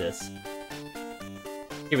don't want this.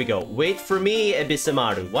 Here we go. Wait for me,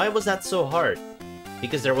 Ebisumaru. Why was that so hard?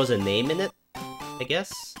 Because there was a name in it? I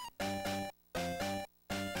guess?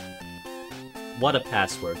 What a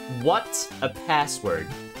password. What a password.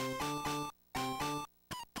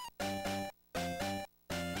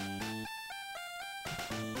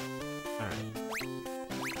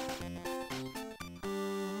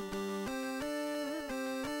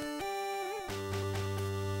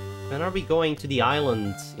 When are we going to the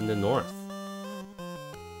island in the north?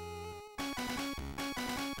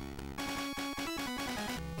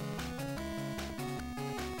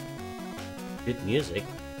 Good music.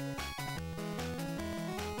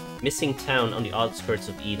 Missing town on the outskirts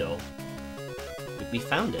of Edo. We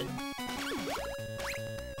found it.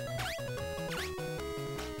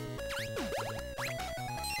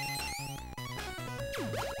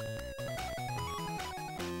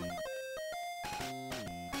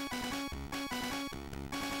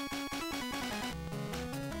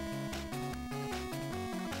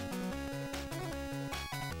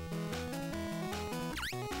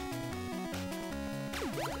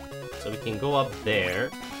 So we can go up there.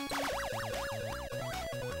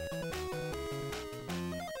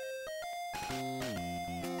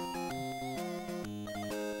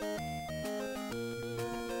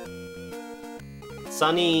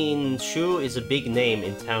 Sunny Shu is a big name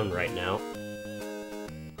in town right now.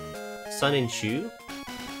 Sun and Shu.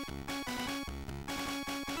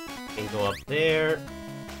 Can go up there.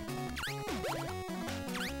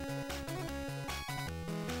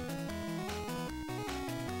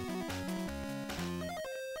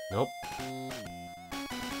 Nope.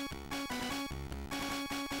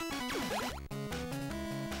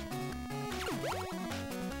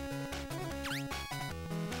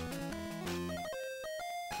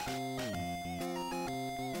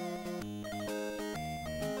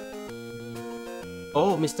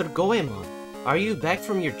 Oh, Mr. Goemon, are you back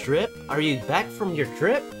from your trip? Are you back from your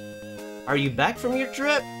trip? Are you back from your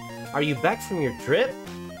trip? Are you back from your trip?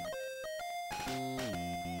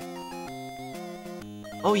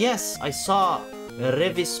 Oh yes, I saw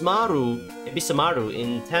Ebisumaru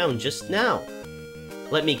in town just now.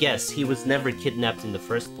 Let me guess, he was never kidnapped in the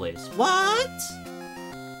first place. What?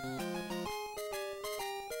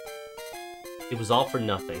 It was all for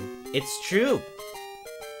nothing. It's true.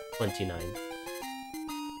 29.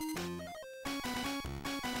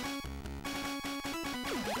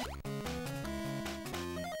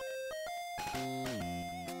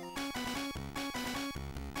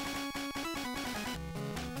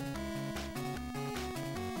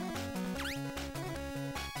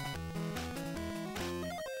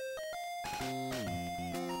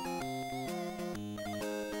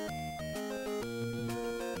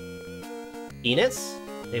 Enos?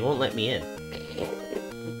 They won't let me in.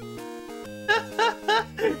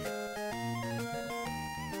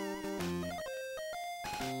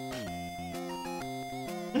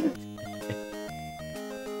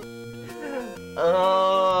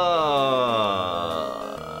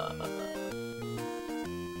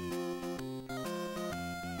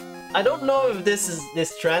 I don't know if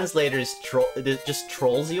this translator is just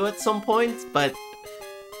trolls you at some point, but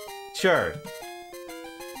sure.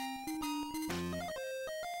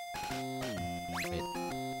 Wait.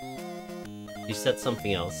 You said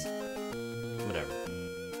something else. Whatever.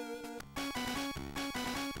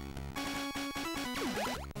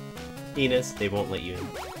 Enos, they won't let you in.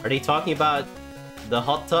 Are they talking about the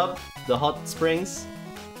hot tub? The hot springs?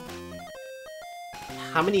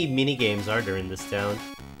 How many minigames are there in this town?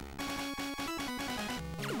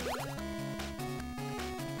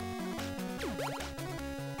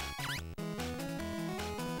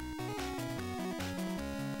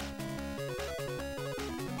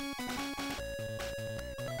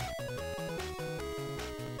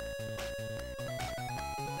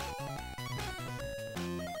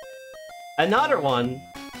 Another one!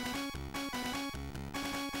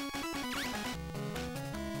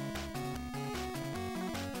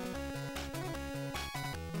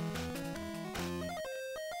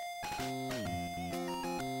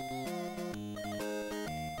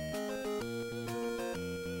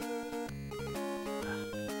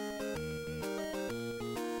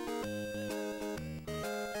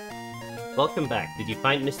 Welcome back. Did you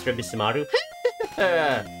find Mr. Ebisumaru?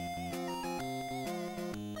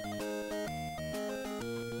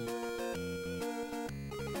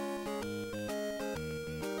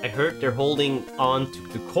 I heard they're holding on to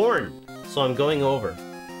the corn, so I'm going over.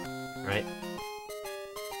 Right?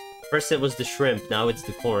 First it was the shrimp, now it's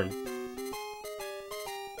the corn.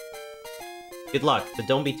 Good luck, but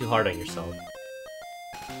don't be too hard on yourself.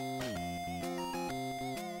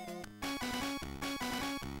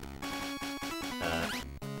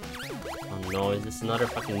 Oh no, is this another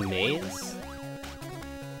fucking maze?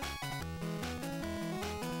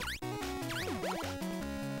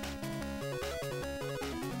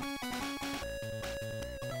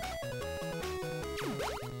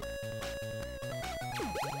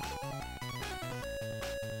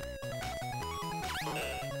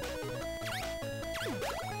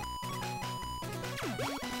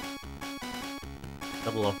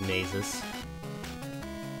 Couple of mazes.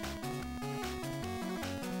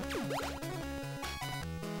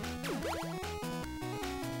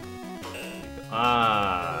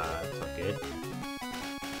 Ah, that's not good.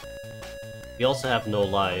 We also have no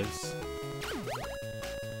lives.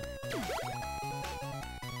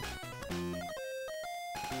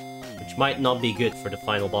 Which might not be good for the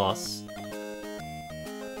final boss.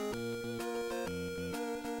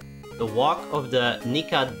 The Walk of the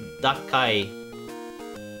Nikadakai.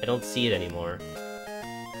 I don't see it anymore.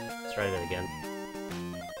 Let's try that again.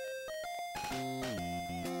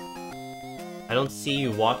 I don't see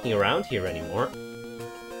you walking around here anymore.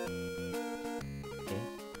 Okay.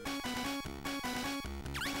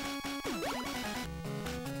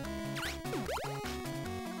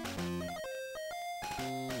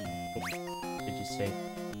 What did you say?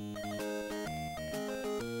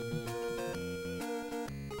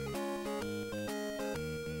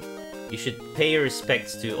 You should pay your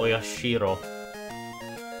respects to Oyashiro.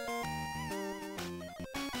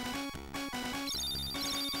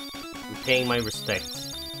 I'm paying my respects.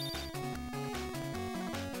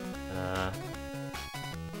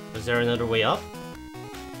 Was there another way up?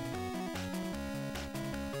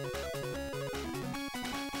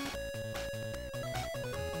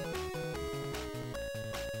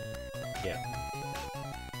 Yeah.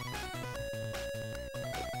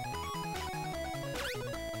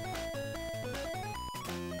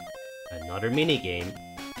 Another minigame.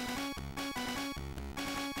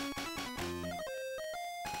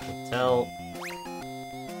 Hotel.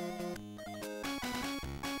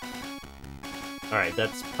 Alright,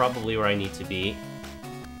 that's probably where I need to be.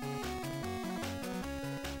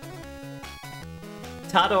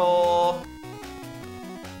 Tado!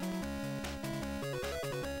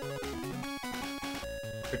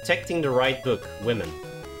 Protecting the right book, women.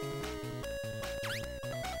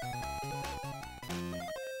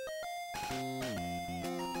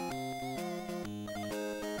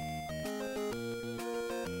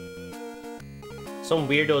 Some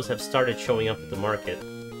weirdos have started showing up at the market.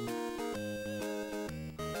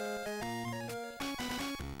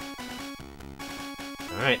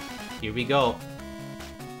 Alright, here we go.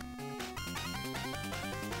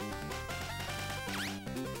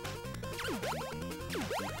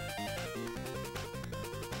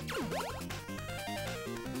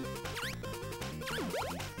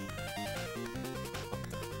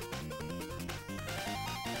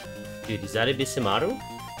 Dude, is that Ebisumaru?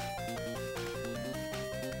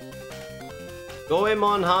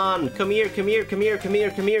 Goemon-han! Come here, come here, come here, come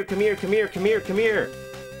here, come here, come here, come here, come here, come here!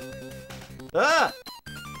 Ah!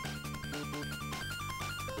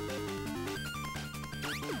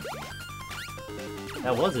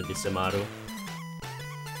 That was Ebisumaru.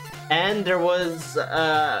 And there was,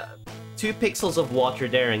 2 pixels of water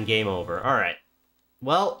there and game over. Alright.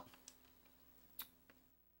 Well.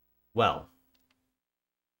 Well.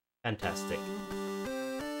 Fantastic.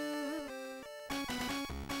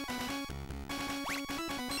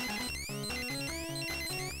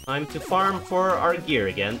 Time to farm for our gear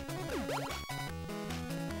again.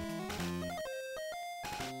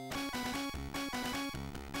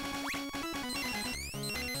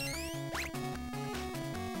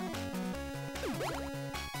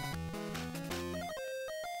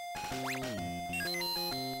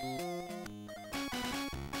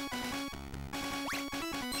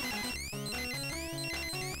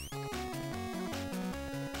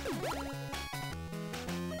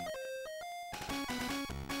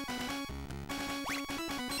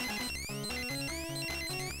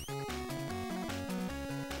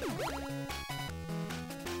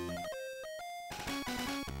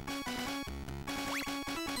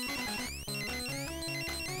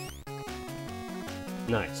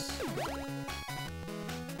 Nice.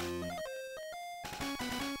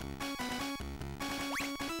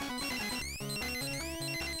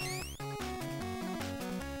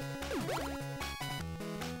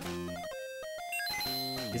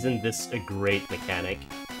 Isn't this a great mechanic?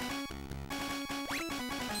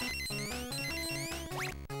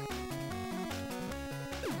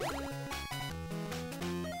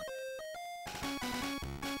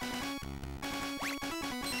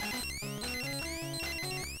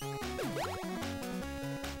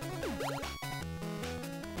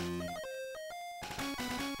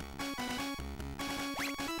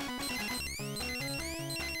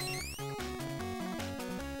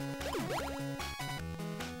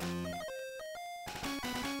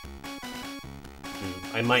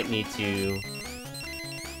 I might need to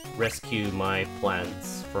rescue my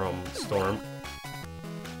plants from storm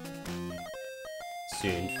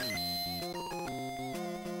soon.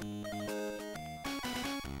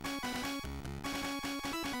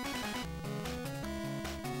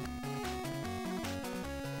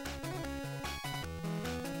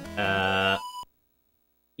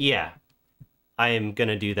 Yeah. I am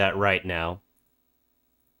gonna do that right now.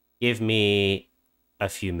 Give me a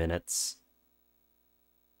few minutes.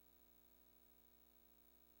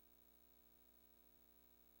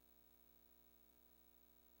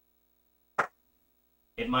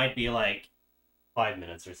 It might be like 5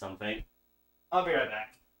 minutes or something. I'll be right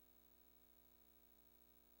back.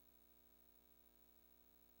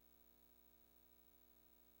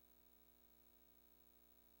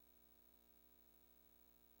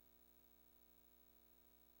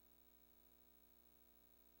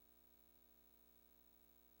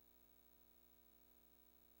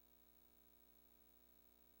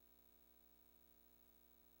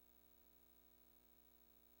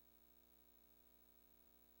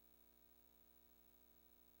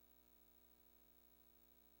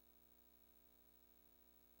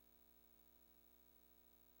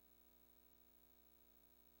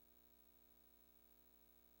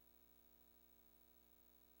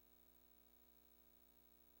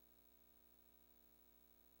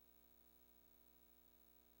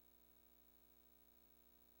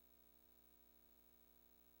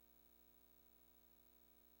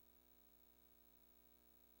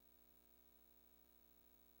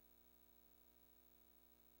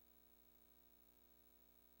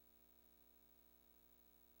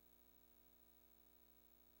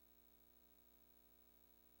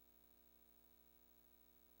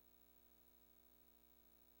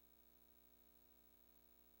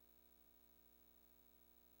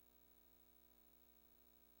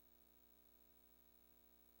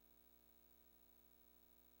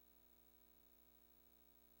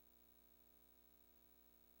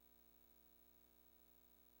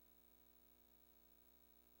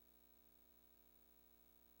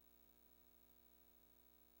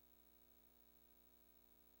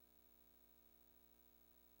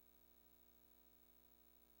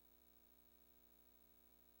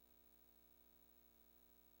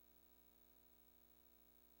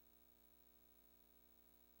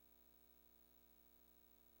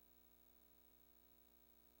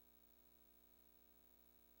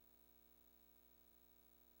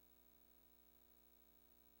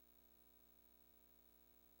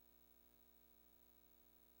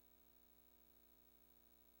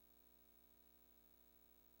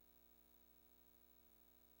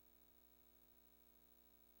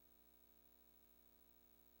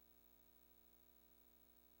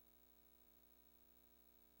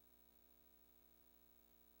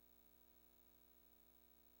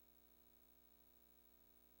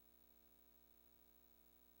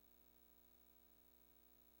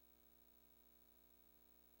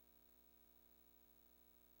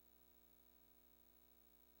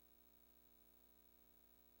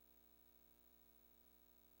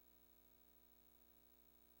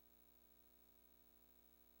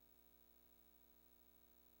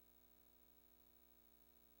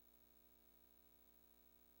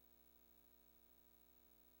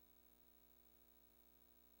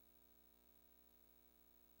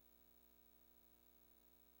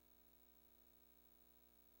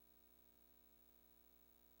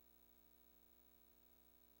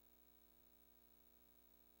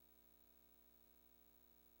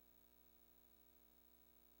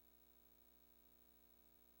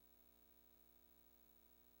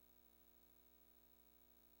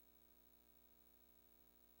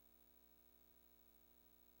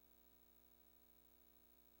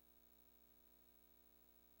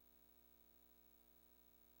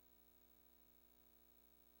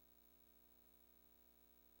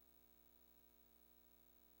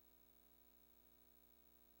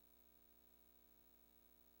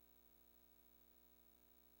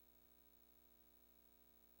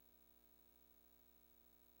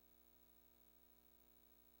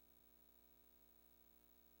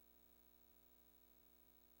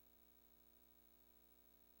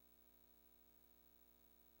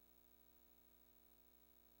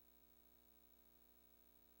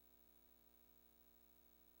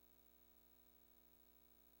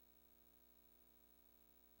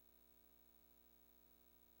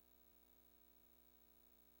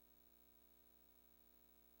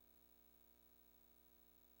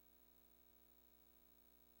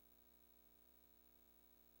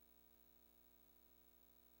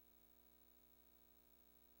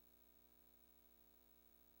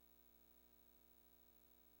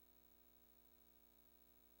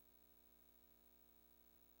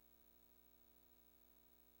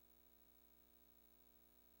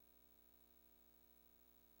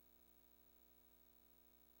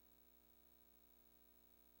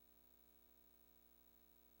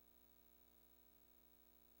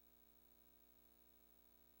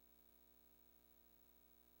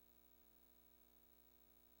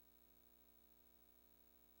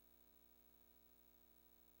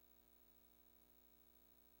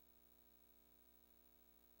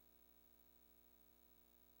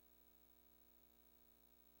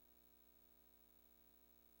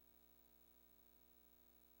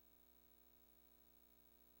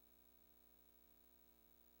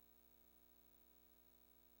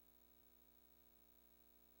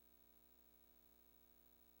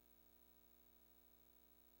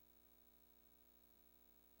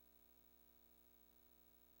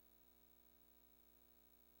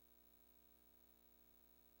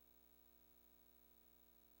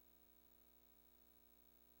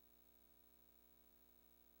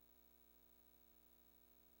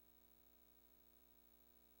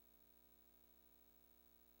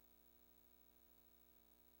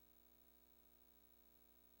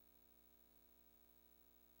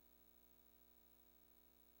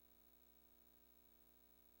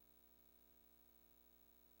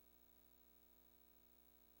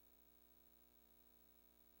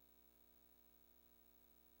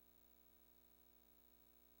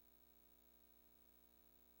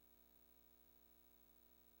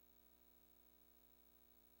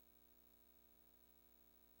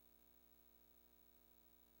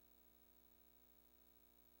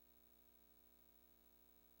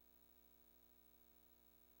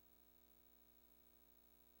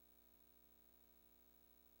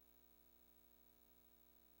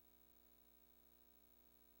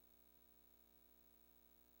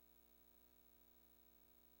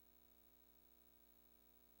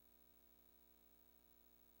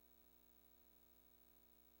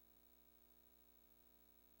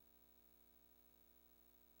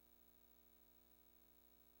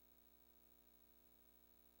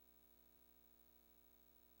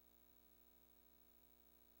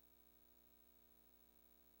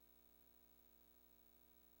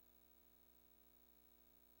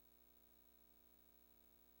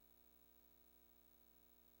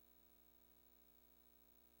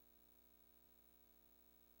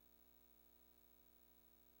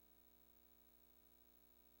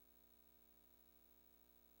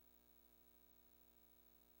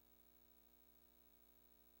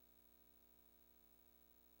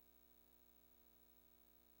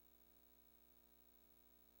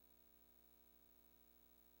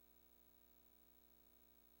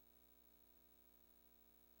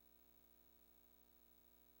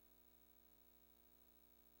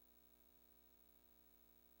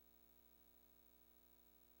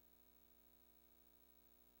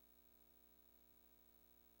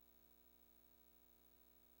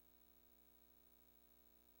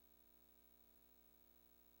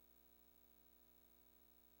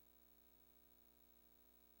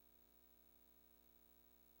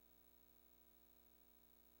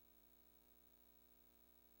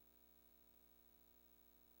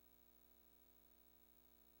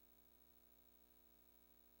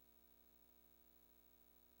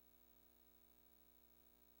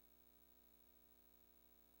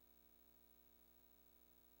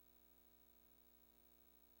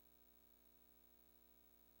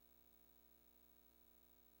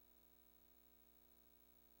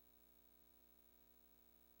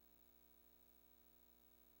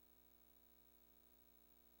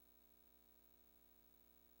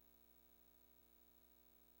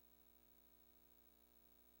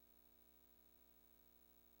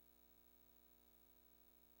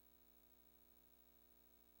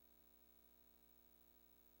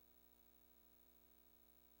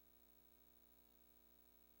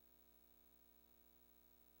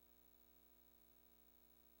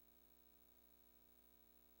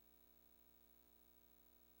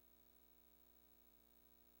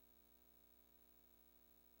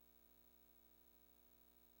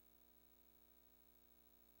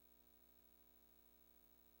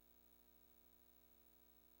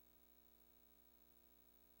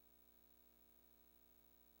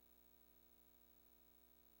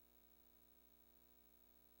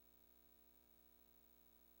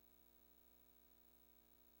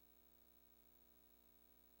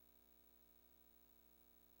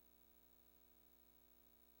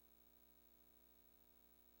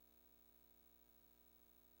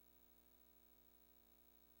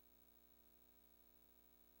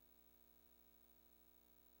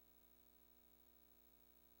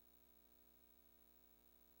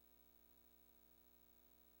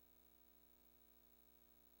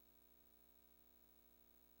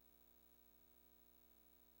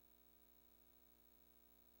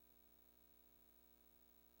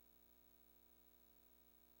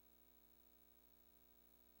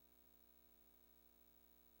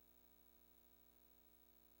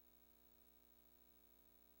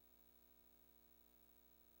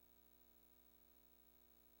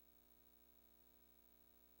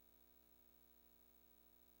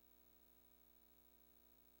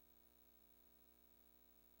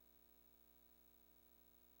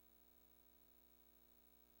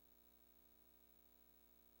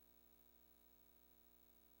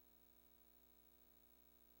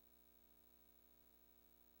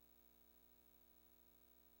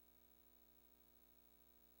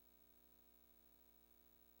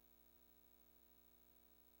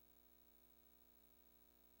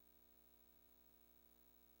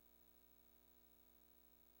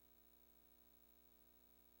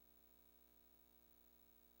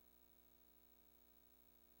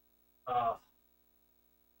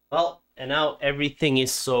 Well, and now everything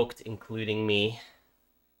is soaked, including me.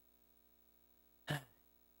 Let's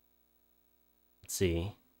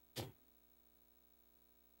see.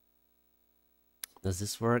 Does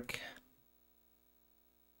this work?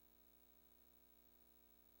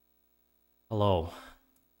 Hello.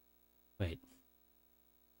 Wait.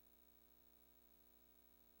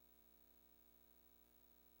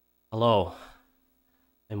 Hello.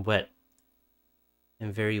 I'm wet.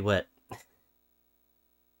 I'm very wet.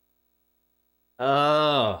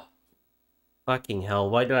 Oh. Fucking hell.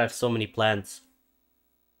 Why do I have so many plants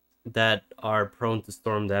that are prone to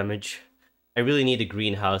storm damage? I really need a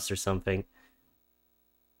greenhouse or something.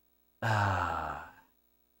 Ah.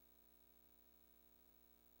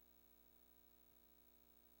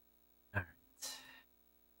 Alright.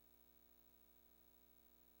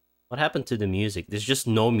 What happened to the music? There's just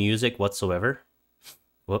no music whatsoever.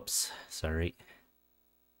 Whoops. Sorry.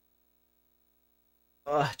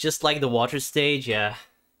 Just like the water stage, yeah.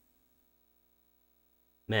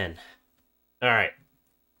 Man. Alright.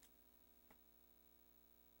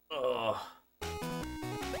 Oh.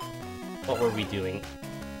 What were we doing?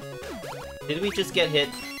 Did we just get hit?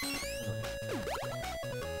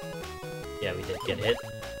 Yeah, we did get hit.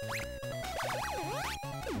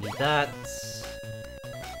 We need that.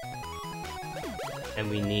 And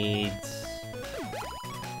we need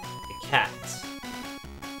a cat.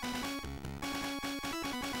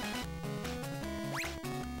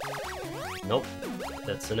 Nope,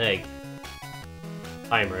 that's an egg.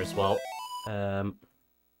 Timer as well. Okay.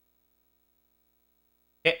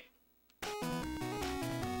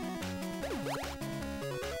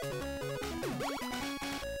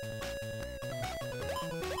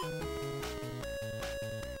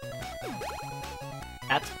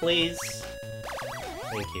 Cat, please.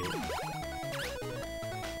 Thank you.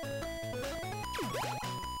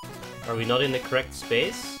 Are we not in the correct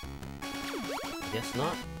space? I guess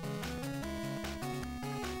not.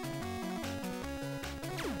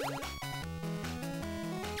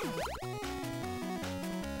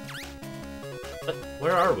 But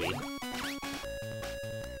where are we?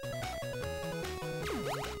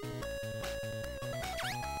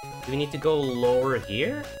 Do we need to go lower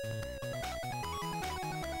here?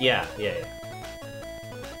 Yeah.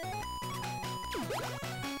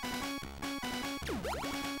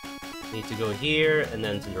 Need to go here, and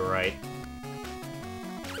then to the right.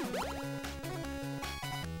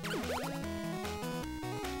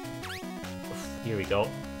 Oof, here we go.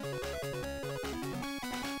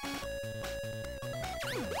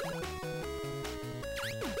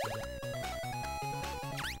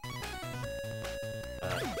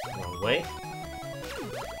 Wrong way.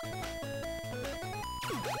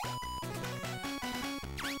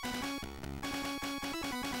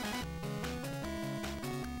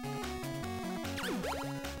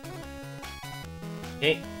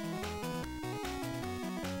 Okay.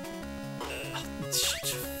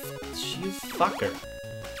 You fucker.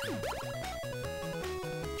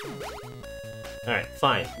 Alright,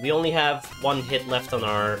 fine. We only have one hit left on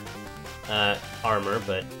our armor,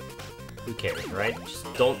 but who cares, right?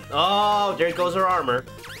 Just don't... Oh, there goes our armor.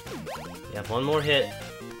 We have one more hit.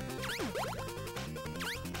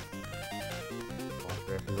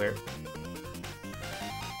 Water everywhere.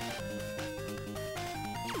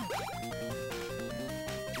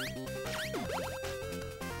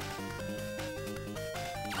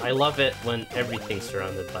 I love it when everything's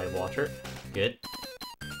surrounded by water. Good.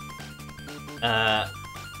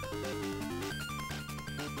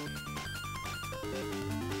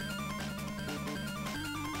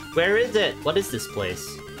 Where is it? What is this place?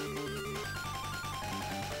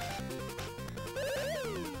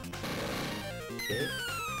 Okay.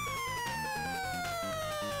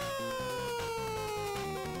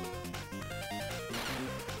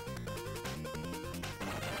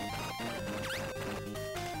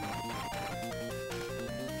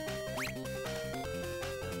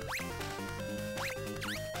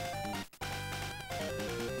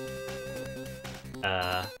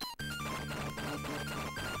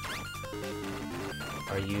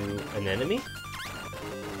 Are you an enemy?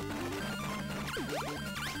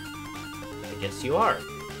 I guess you are.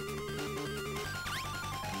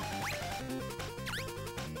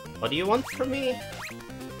 What do you want from me?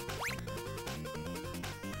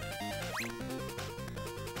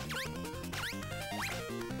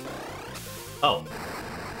 Oh.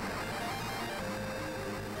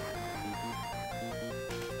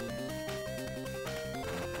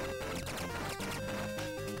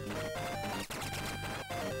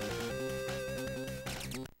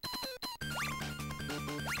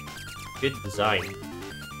 Good design.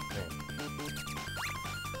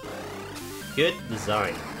 Good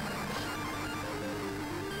design.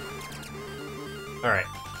 Alright.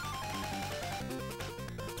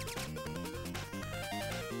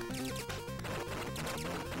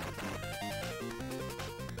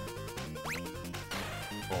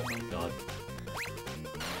 Oh my god.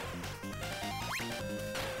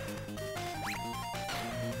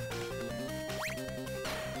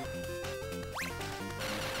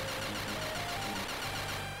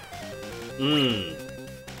 Mmm.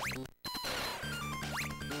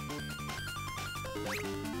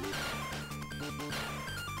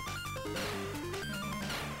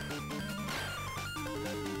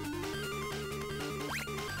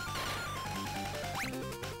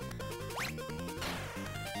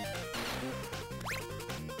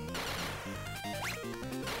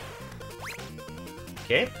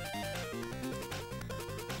 Okay.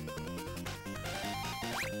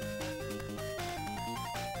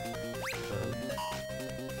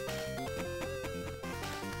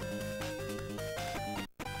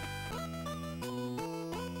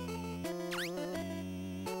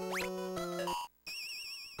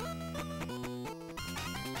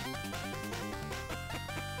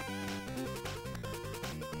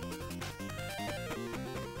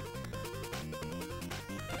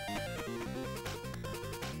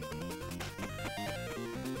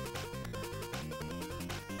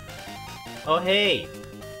 Oh hey!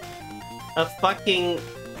 A fucking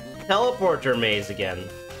teleporter maze again.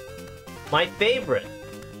 My favorite!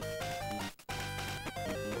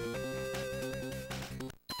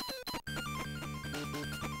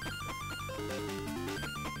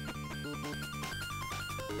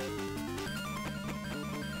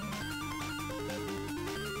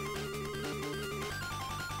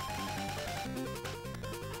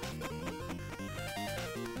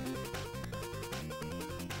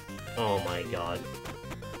 Oh my god.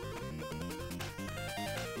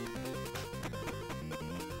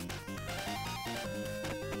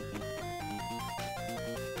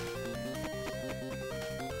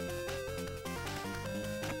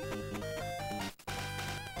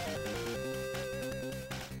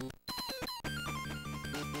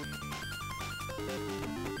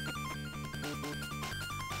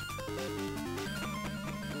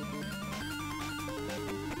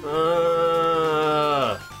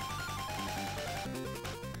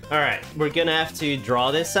 Alright, we're gonna have to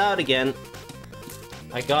draw this out again.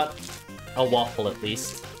 I got a waffle at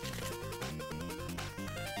least.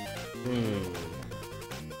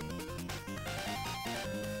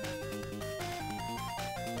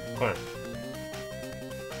 Come on.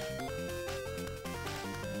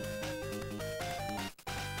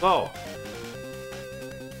 Oh!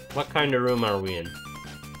 What kind of room are we in?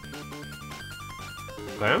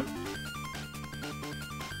 Okay.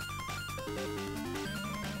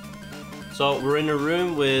 So, we're in a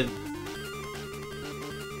room with...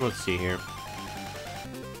 Let's see here.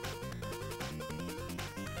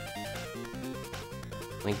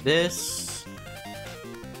 Like this.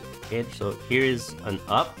 Okay, so here's an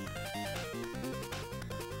up.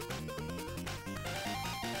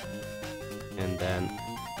 And then...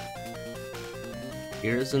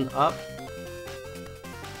 here's an up.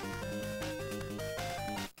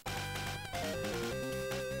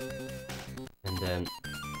 And then...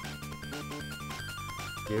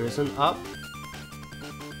 here's an up.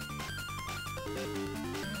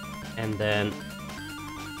 And then...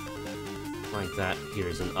 like that,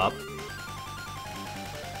 here's an up.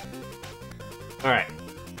 Alright.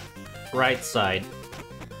 Right side.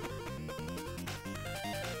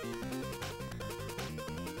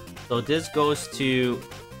 So this goes to...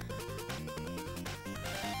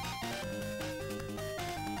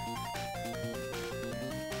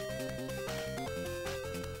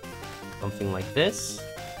 something like this.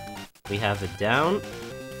 We have a down.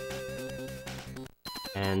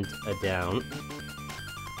 And a down.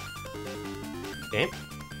 Okay.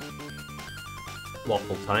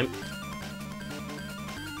 Waffle time.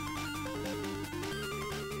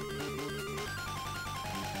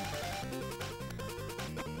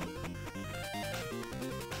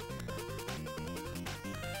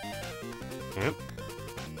 Okay.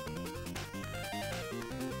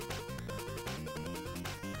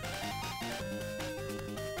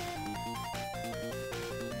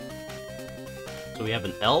 So we have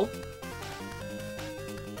an L.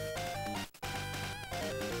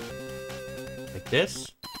 Like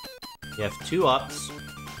this. We have two ups.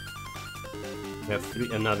 We have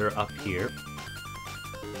another up here.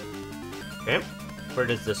 Okay. Where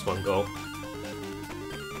does this one go?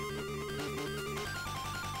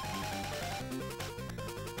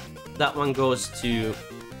 That one goes to...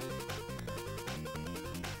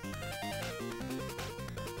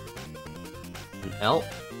 L.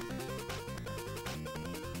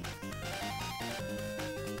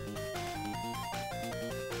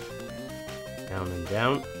 Down and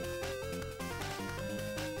down.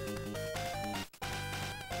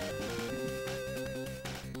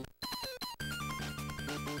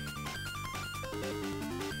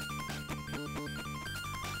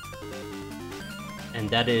 And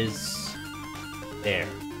that is there.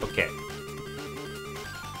 Okay.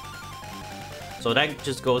 So that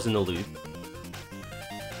just goes in the loop.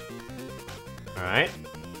 Alright.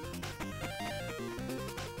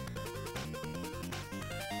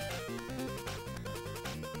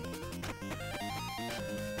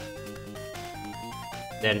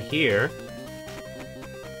 Then here,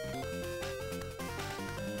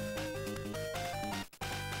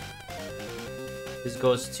 this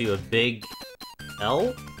goes to a big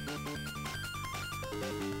L.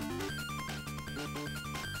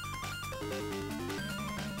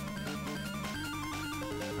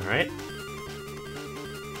 Alright.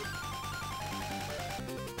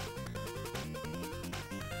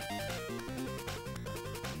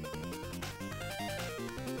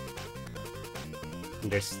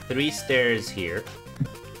 There's 3 stairs here.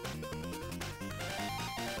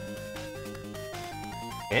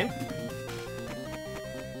 Okay.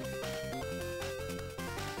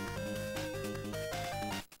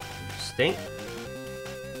 Interesting.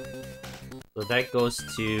 So that goes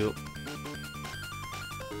to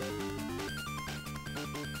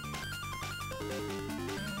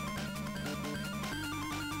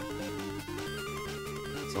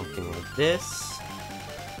something like this.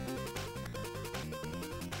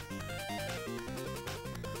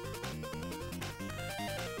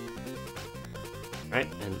 Right,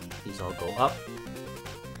 and these all go up.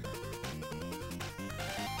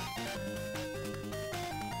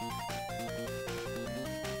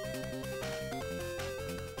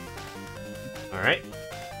 Alright.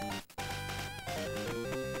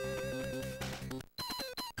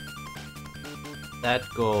 That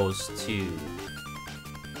goes to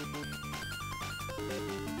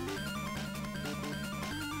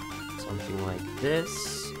something like this.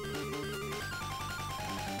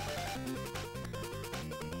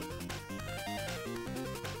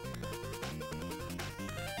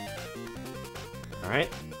 Alright,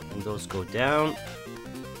 and those go down.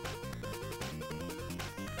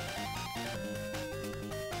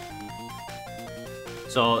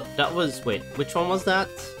 So that was, wait, which one was that?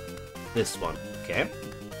 This one, okay.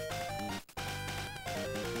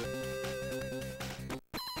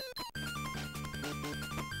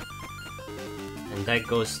 And that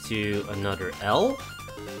goes to another L.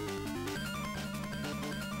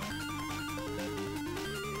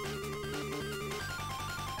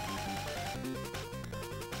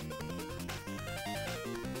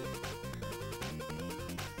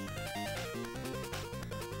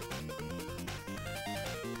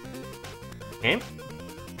 Okay.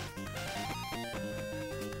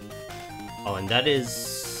 Oh, and that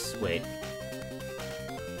is... wait.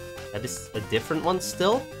 That is a different one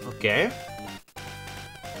still? Okay.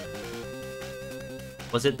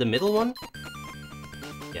 Was it the middle one?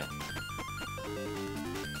 Yeah.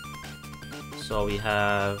 So we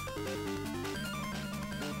have...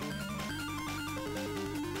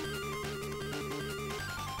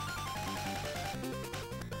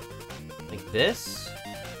 like this.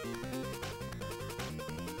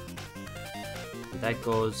 That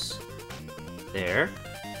goes there.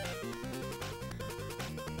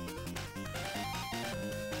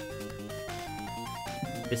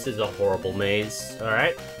 This is a horrible maze.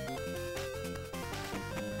 Alright.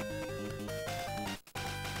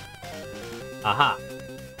 Aha.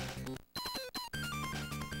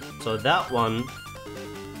 So that one...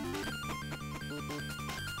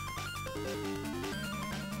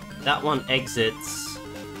 that one exits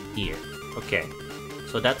here. Okay.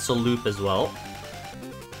 So that's a loop as well.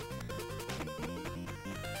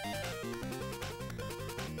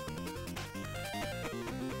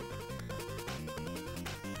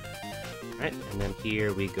 Right, and then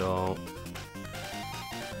here we go.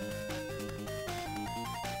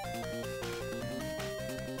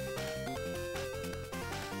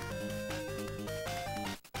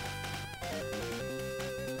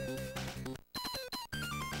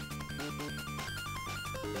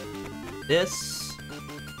 This.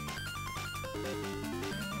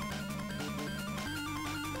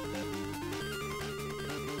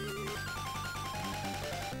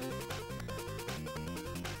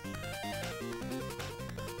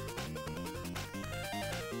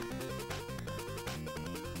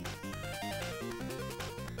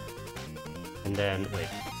 And then, wait,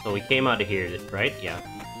 so we came out of here, right? Yeah.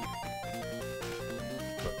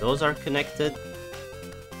 So those are connected.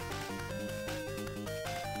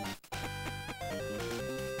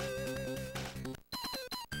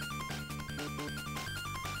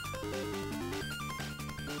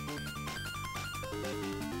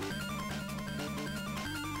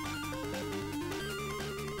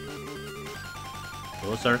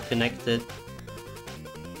 Those are connected.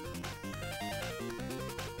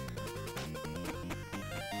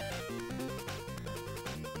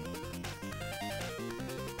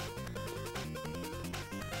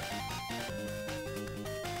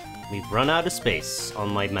 We've run out of space on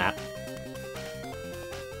my map.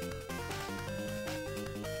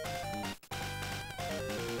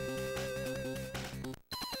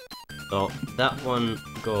 So that one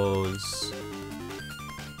goes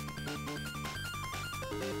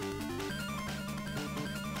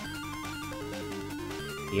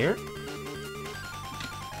here.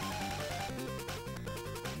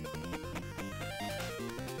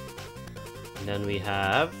 And then we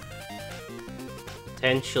have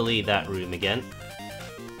potentially that room again.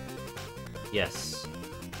 Yes.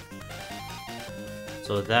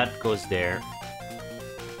 So that goes there.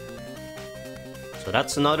 So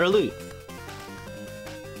that's another loop.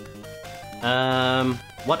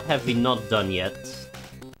 What have we not done yet?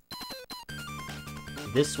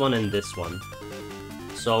 This one and this one.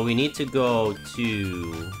 So we need to go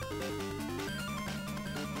to...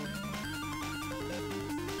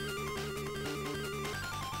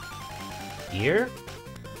 here?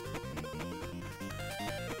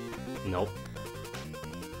 Nope.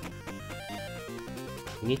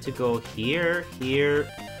 We need to go here, here,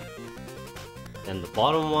 and the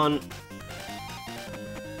bottom one.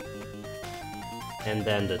 And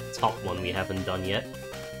then the top one we haven't done yet.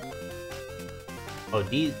 Oh,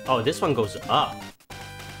 these... oh, this one goes up.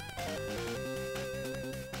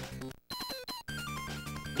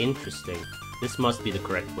 Interesting. This must be the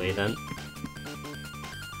correct way then.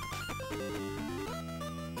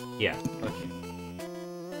 Yeah, okay.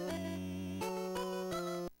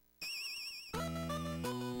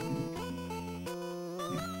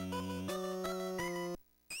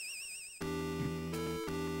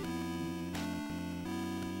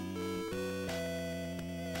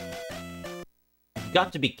 You've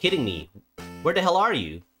got to be kidding me. Where the hell are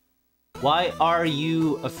you? Why are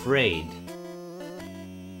you afraid?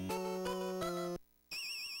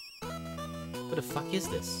 What the fuck is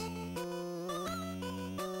this?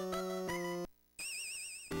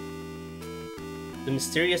 The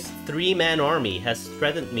mysterious three-man army has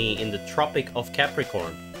threatened me in the Tropic of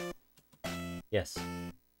Capricorn. Yes.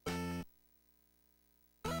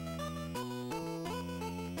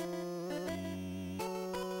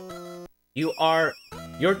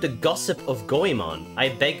 You're the gossip of Goemon. I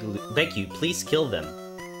beg you, please kill them.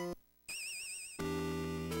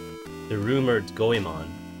 The rumored Goemon.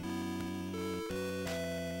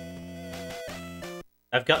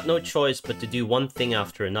 I've got no choice but to do one thing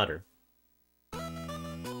after another.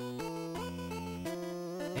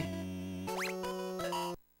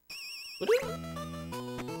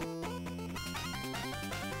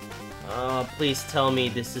 Please tell me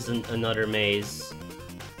this isn't another maze.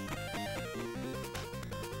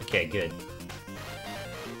 Okay, good.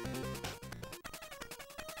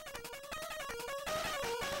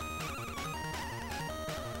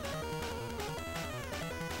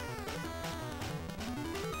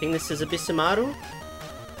 I think this is Ebisumaru?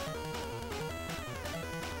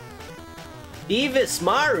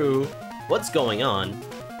 Ebisumaru? What's going on?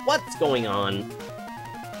 What's going on?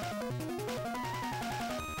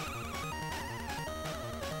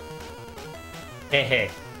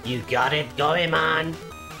 Hehe, you got it, Goemon?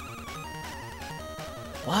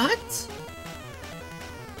 What?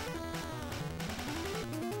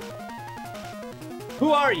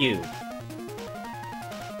 Who are you?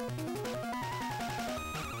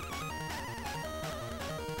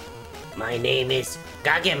 My name is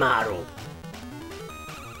Kagemaru.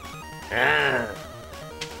 Ah.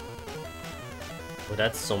 Well,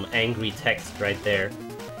 that's some angry text right there.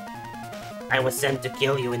 I was sent to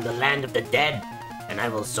kill you in the land of the dead, and I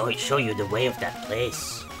will show you the way of that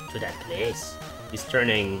place. To that place. He's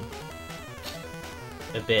turning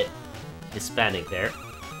a bit Hispanic there.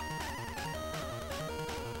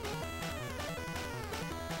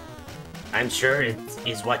 I'm sure it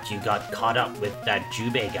is what you got caught up with that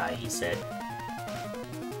Jubei guy, he said.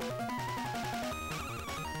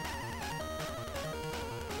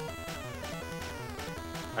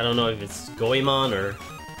 I don't know if it's Goemon or...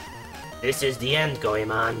 This is the end,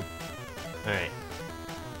 Goemon. Alright.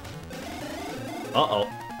 Uh-oh.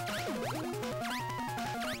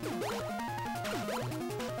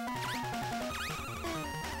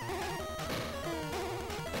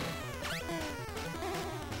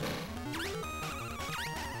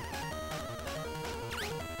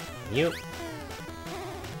 You...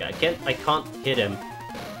 Yeah, I can't hit him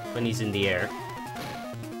when he's in the air.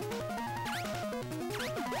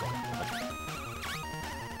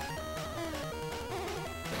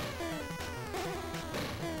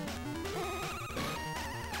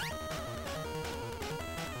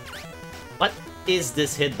 is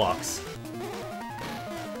this hitbox?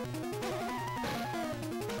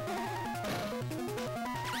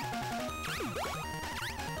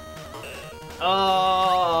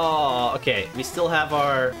 Oh, okay. We still have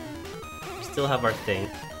our thing.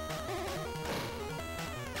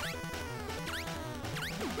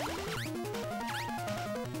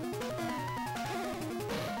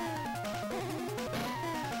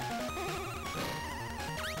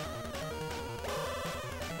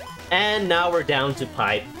 And now we're down to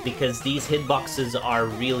pipe, because these hitboxes are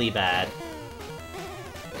really bad.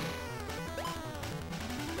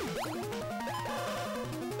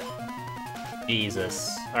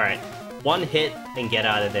 Jesus. Alright. One hit and get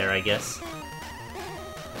out of there, I guess.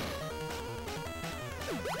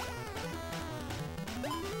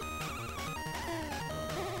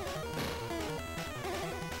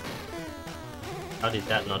 How did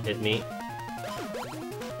that not hit me?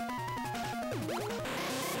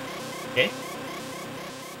 Okay.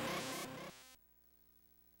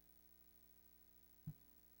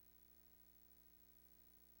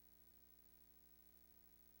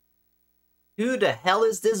 Who the hell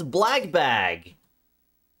is this black bag?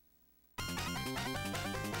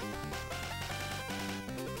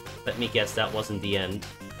 Let me guess that wasn't the end.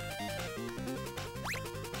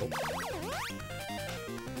 Oh.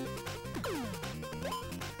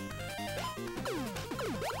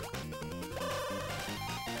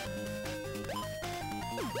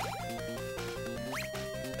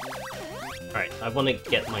 Alright, I want to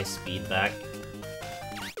get my speed back.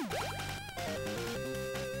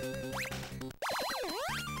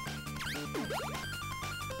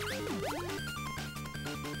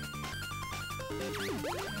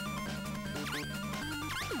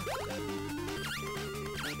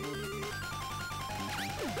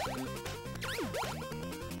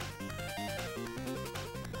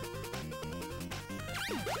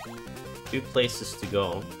 Two places to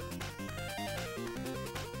go.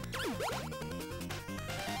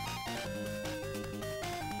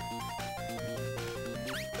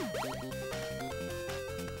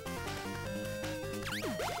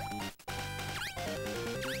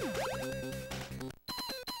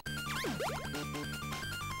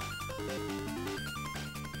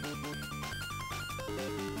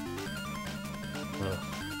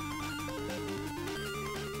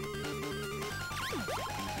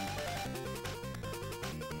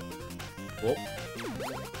 Whoop.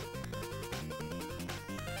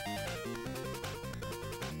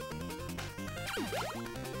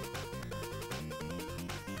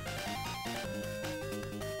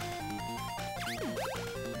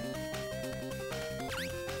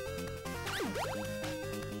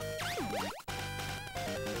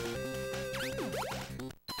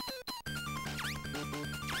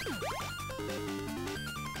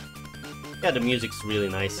 Yeah, the music's really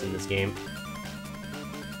nice in this game.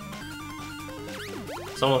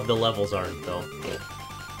 Some of the levels aren't, though.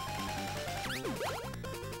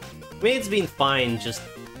 I mean, it's been fine, just...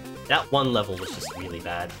 that one level was just really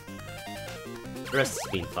bad. The rest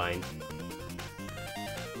has been fine.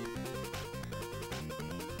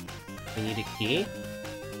 We need a key?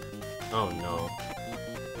 Oh no.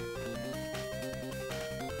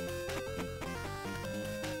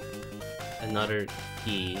 Another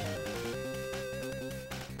key.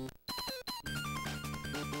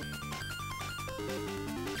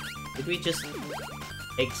 Did we just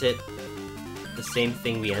exit the same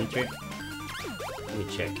thing we entered? Let me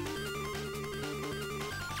check.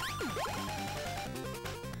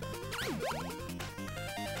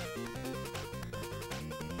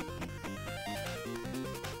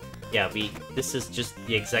 Yeah, this is just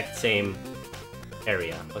the exact same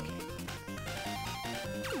area. Okay.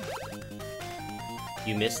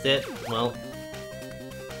 You missed it? Well,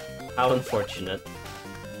 how unfortunate.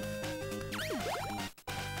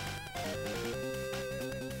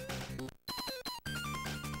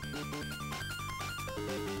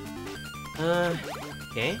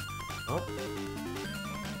 Okay. Oh.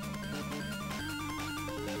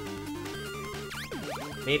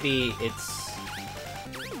 Maybe it's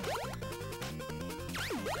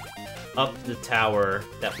up the tower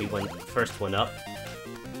that we first went up.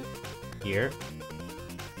 Here.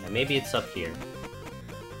 And maybe it's up here.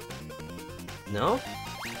 No? What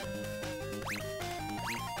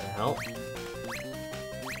the hell?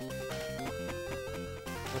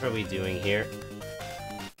 What are we doing here?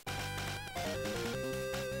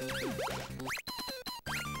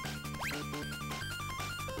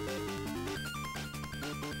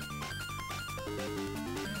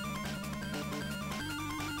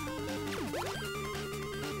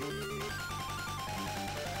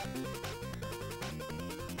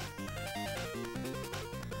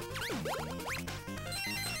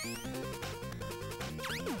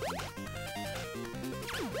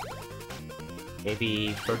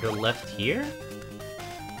 Maybe further left here?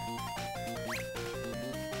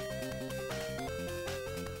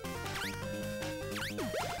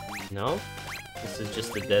 No? This is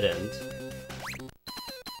just a dead end.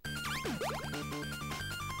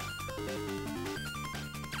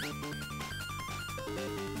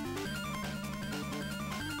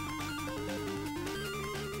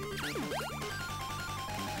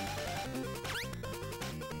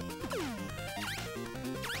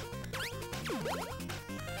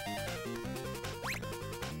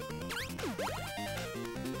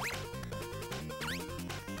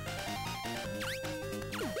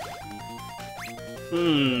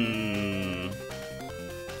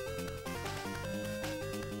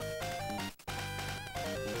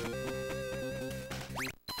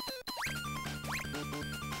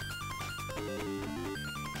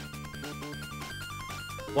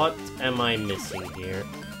 What am I missing here?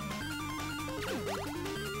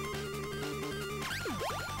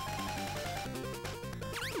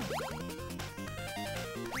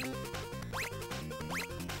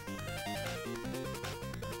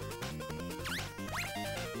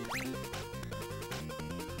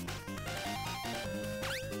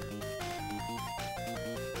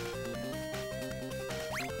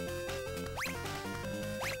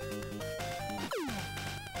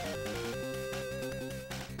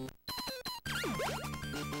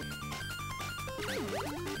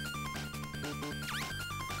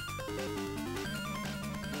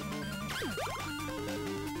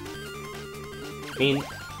 I mean,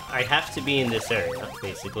 I have to be in this area,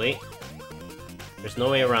 basically. There's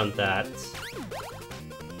no way around that.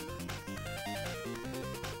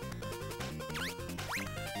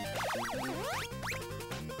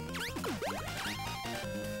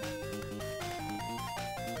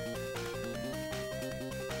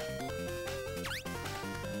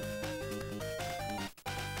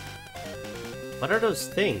 What are those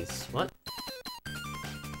things? What?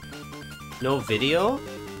 No video?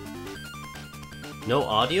 No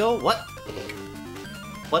audio? What?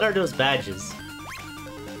 What are those badges?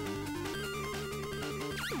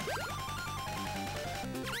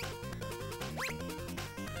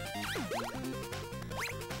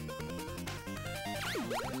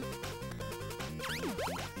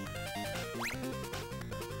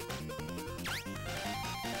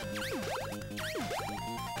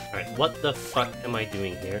 Alright, what the fuck am I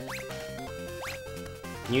doing here?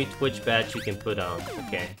 New Twitch badge you can put on.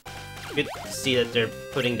 Okay. Good to see that they're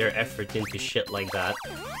putting their effort into shit like that.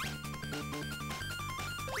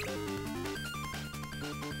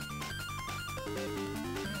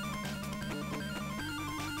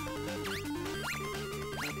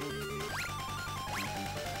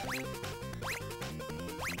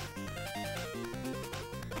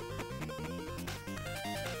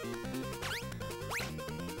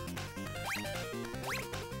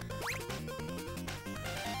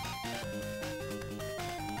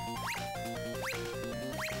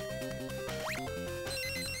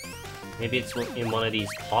 Maybe it's in one of these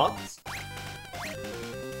pots?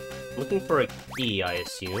 Looking for a key, I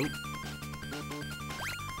assume.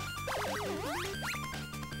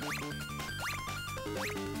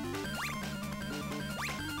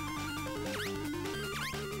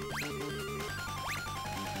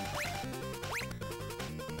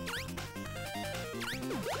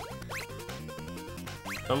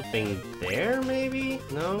 Something there, maybe?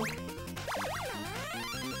 No?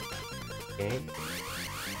 Okay.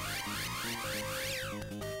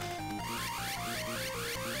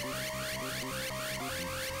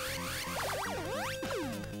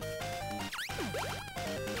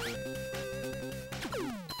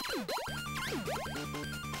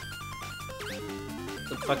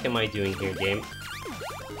 What the fuck am I doing here, game?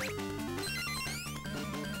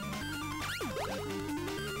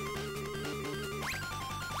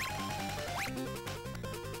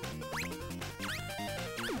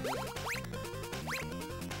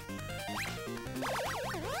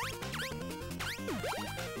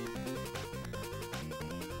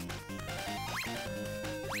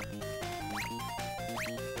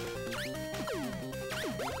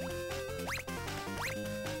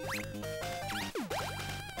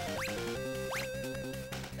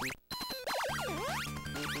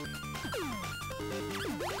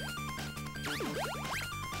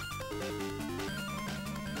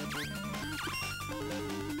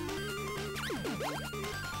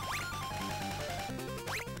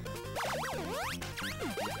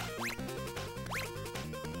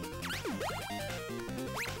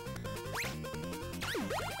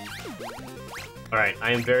 Alright,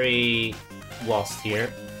 I am very lost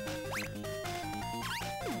here.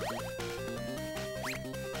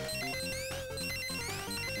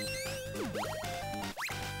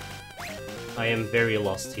 I am very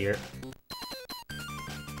lost here.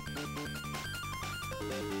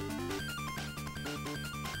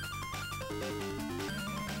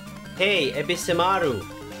 Hey, Ebisumaru!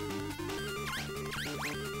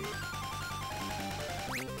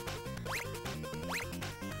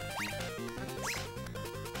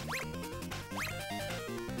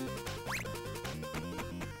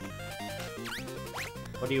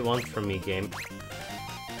 What do you want from me, game?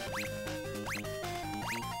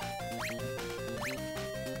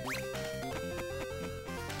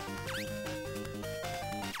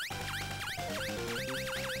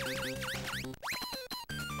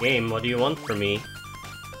 Game, what do you want from me?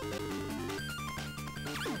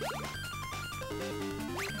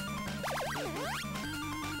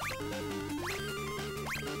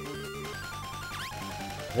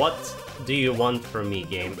 What do you want from me,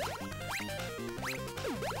 game?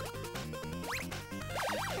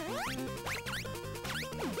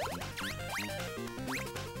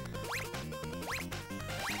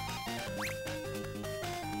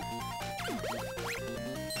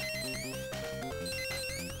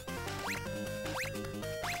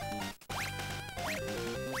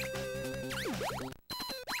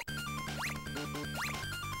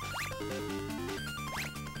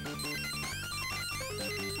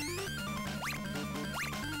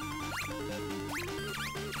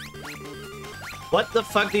 What the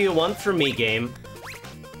fuck do you want from me, game?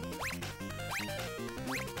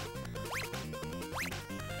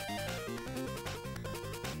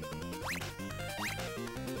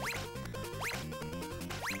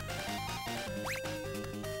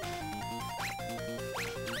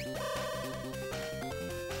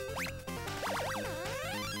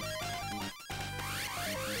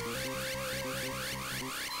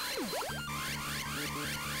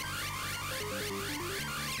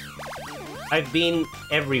 I've been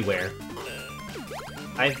everywhere.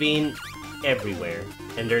 I've been everywhere,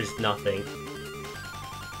 and there's nothing.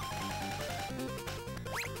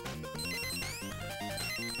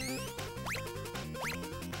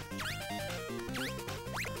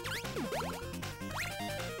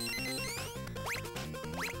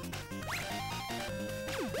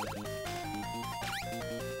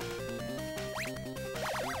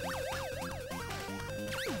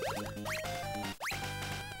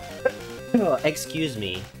 Oh, excuse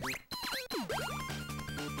me.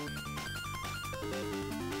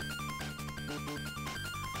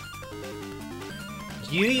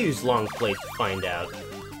 You use long play to find out.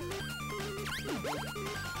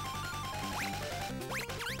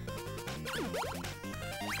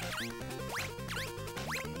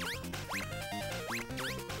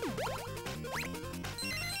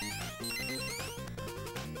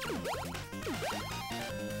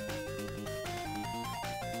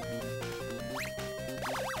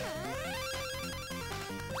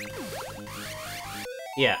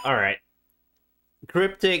 Yeah, alright.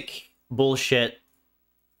 Cryptic bullshit.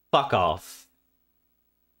 Fuck off.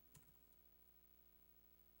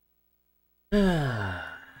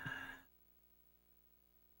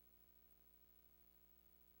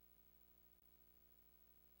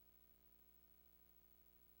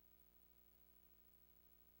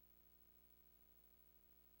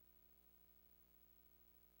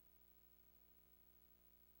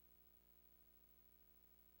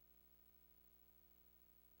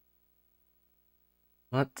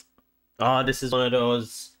 What? Oh, this is one of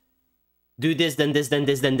those... Do this, then this, then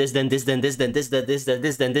this, then this, then this, then this, then this, then this, then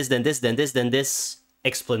this, then this, then this, then this, then this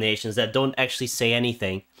explanations that don't actually say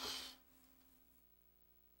anything.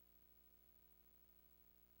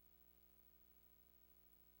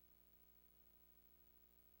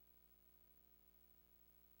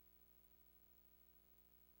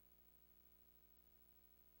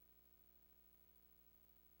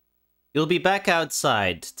 You'll be back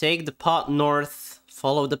outside. Take the path north,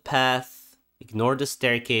 follow the path, ignore the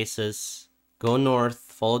staircases, go north,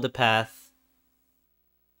 follow the path.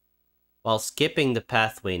 While skipping the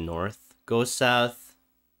pathway north, go south,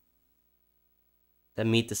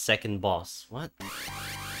 then meet the second boss. What?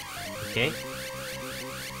 Okay.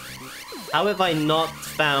 How have I not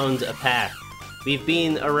found a path? We've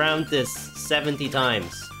been around this 70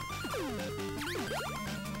 times.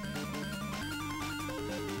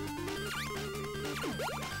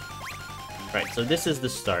 Right, so this is the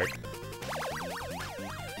start.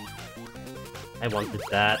 I wanted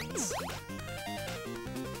that.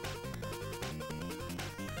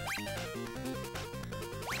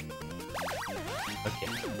 Okay.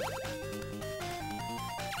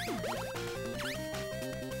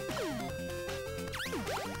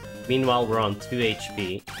 Meanwhile, we're on 2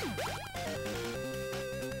 HP.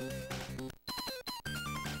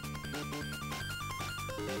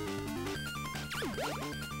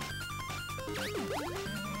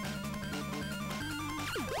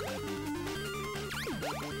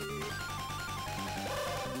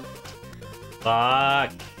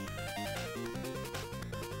 Fuck.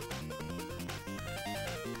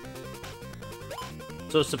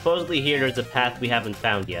 So supposedly here there's a path we haven't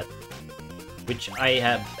found yet. Which I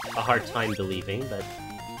have a hard time believing, but...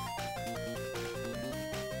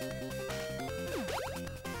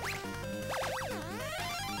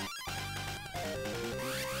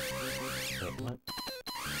 Wait, what?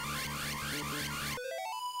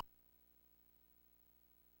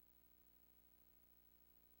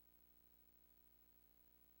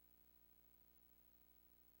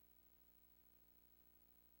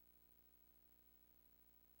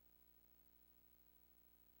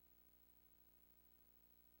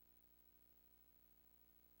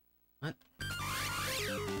 What?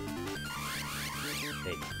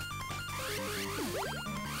 Wait.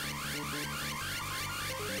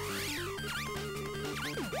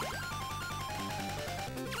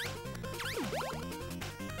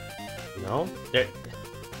 No? There...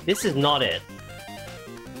 This is not it.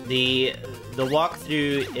 The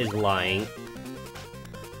walkthrough is lying.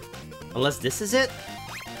 Unless this is it?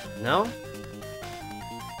 No?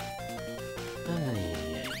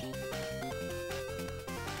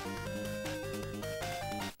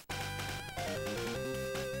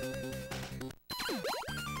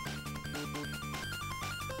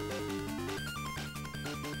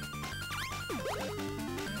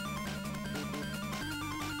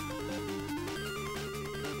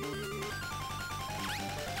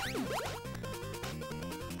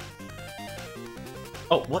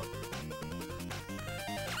 Oh, what?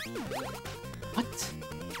 What?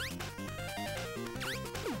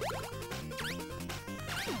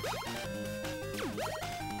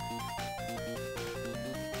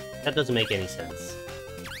 That doesn't make any sense.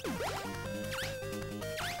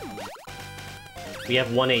 We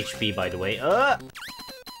have 1 HP, by the way.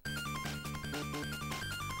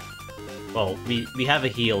 Well, we have a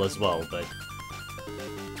heal as well, but...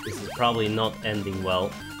 This is probably not ending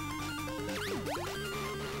well.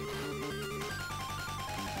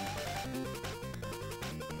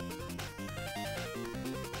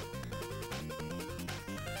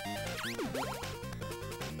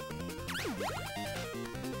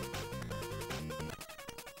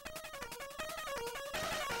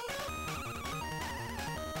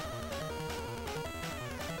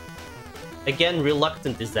 Again,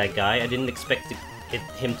 reluctant is that guy. I didn't expect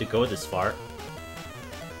him to go this far.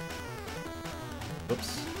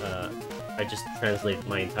 Oops. I just translated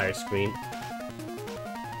my entire screen.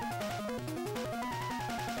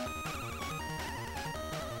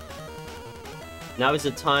 Now is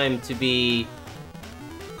the time to be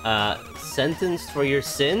sentenced for your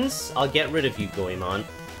sins? I'll get rid of you, Goemon.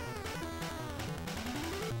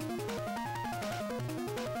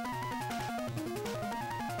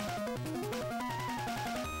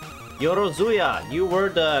 Yorozuya, you were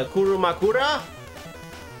the Kurumakura?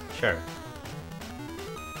 Sure.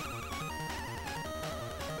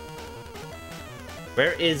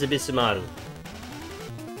 Where is Ebisumaru?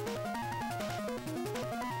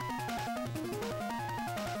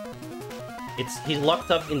 He's locked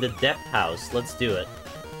up in the depth house. Let's do it.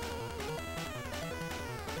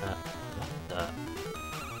 What the?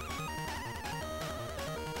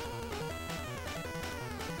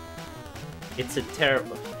 It's a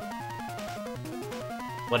terrible...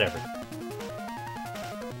 Whatever.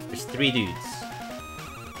 There's 3 dudes.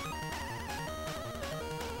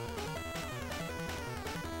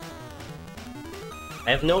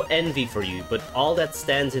 I have no envy for you, but all that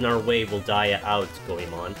stands in our way will die out,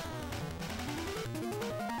 Goemon.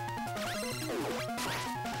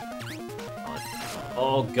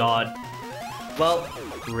 Oh god. Well,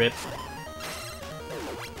 rip.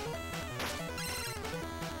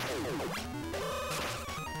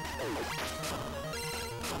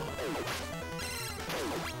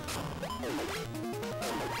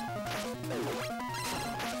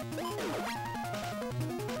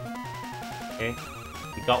 Okay.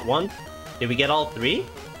 We got 1. Did we get all 3?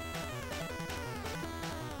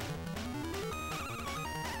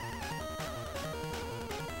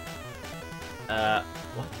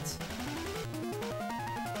 What?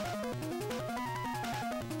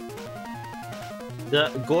 The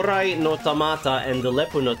Gorai no Tamata and the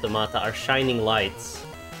Leppu no Tamata are shining lights.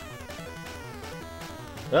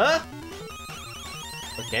 Huh?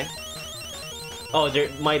 Okay. Oh,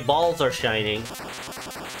 my balls are shining.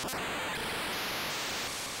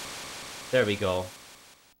 There we go.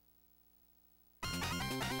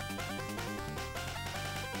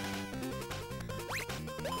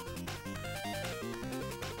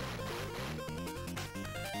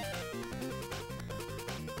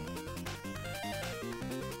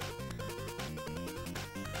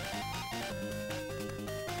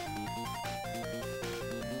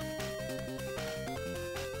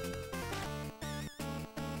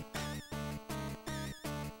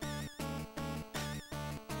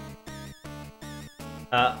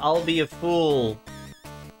 I'll be a fool.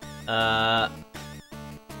 I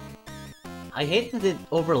hate that it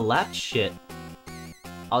overlaps shit.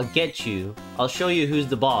 I'll get you. I'll show you who's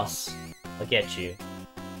the boss. I'll get you.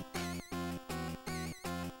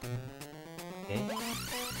 Okay.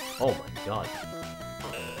 Oh my god.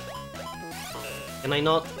 Can I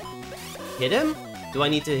not hit him? Do I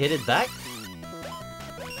need to hit it back?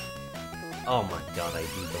 Oh my god, I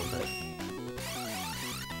do know that.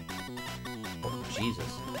 Oh, Jesus.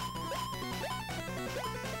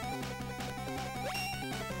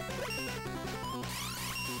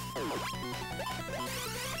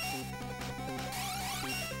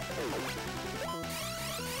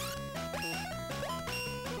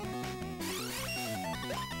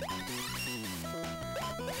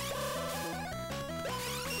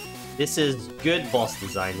 This is good boss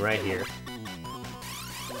design right here.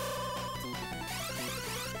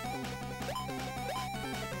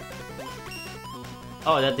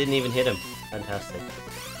 Oh, that didn't even hit him. Fantastic.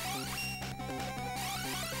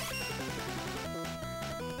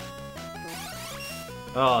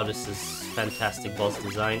 Oh, this is fantastic boss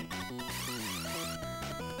design.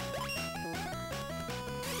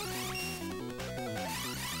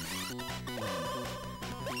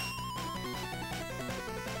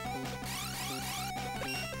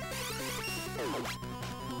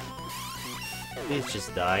 Please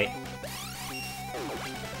just die.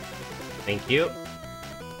 Thank you.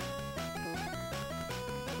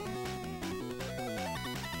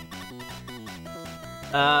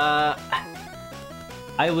 I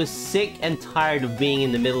was sick and tired of being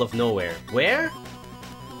in the middle of nowhere. Where?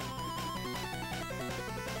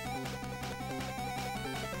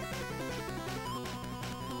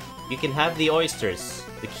 You can have the oysters,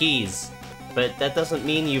 the keys, but that doesn't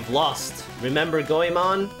mean you've lost. Remember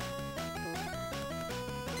Goemon?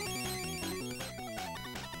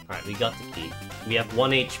 Alright, we got the key. We have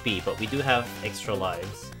 1 HP, but we do have extra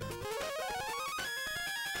lives.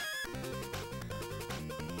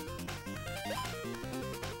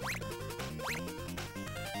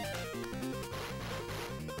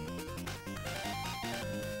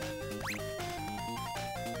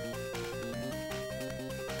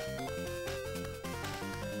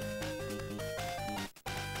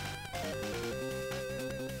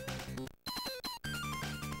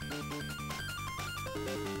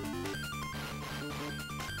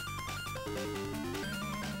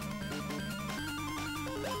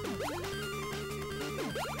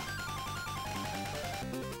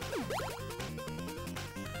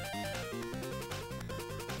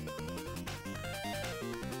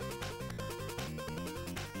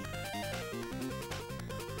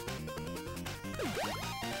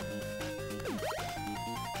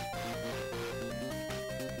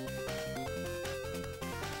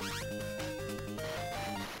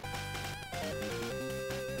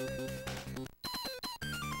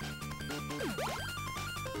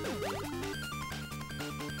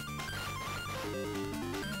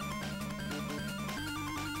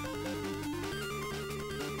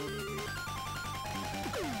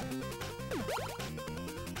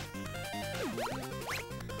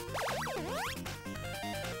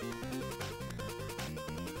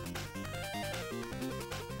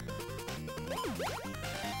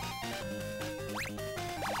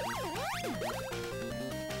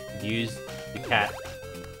 Use the cat.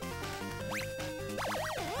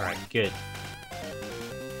 Alright, good.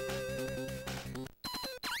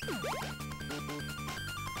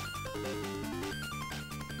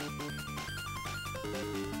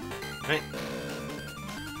 Alright.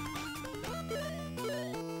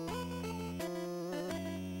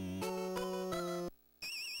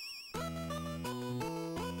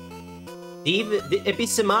 The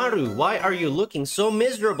Ebisumaru, why are you looking so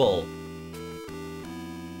miserable?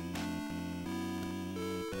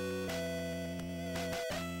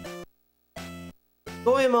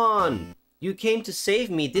 Goemon! You came to save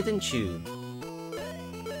me, didn't you?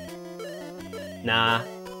 Nah.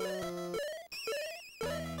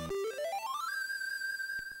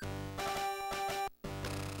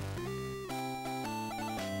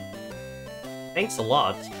 Thanks a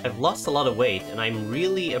lot. I've lost a lot of weight, and I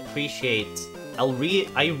really appreciate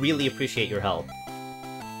your help.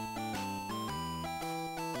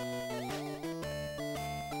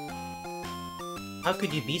 How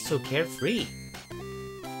could you be so carefree?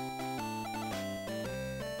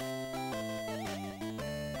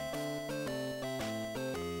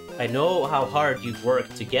 I know how hard you've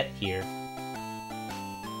worked to get here.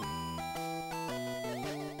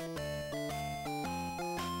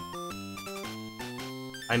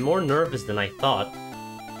 I'm more nervous than I thought.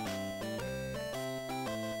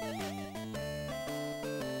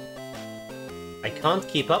 I can't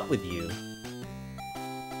keep up with you.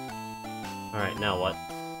 Alright, now what?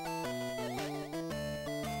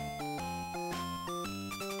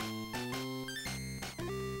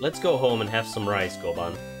 Let's go home and have some rice,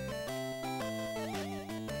 Goemon.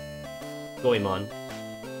 Goemon.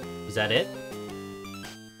 Is that it?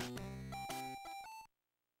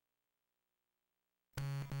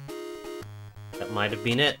 That might have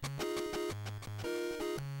been it.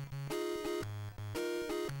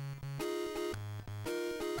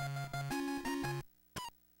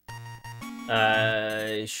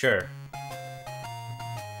 Sure.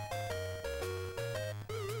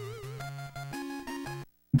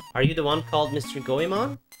 Are you the one called Mr.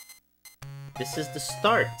 Goemon? This is the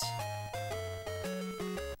start.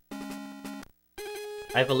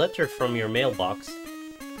 I have a letter from your mailbox.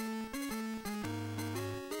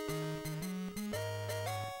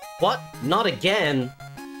 What? Not again?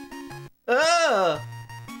 Ugh!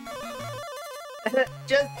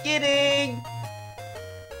 Just kidding!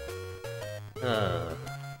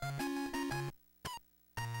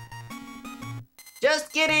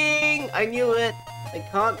 Just kidding! I knew it! I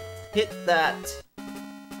can't hit that.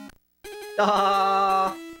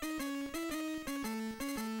 Ah!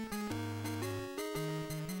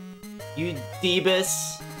 You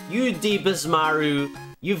Debus! You Ebisumaru!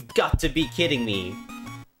 You've got to be kidding me!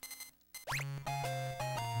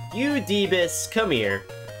 You Debus, come here.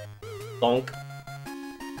 Donk.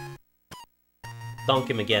 Donk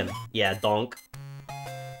him again. Yeah, donk.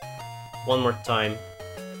 One more time.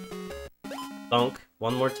 Donk.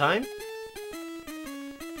 One more time?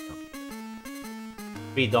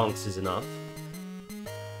 3 donks is enough.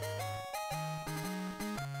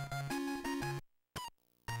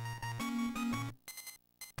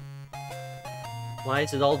 Why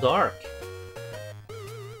is it all dark?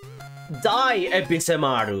 Die,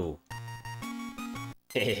 Ebisumaru!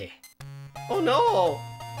 Oh no!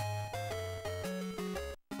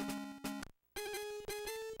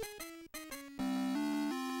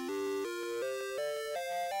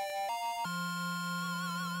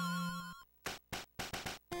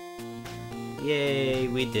 Yay,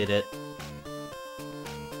 we did it.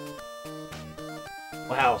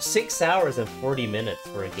 Wow, 6 hours and 40 minutes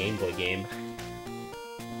for a Game Boy game.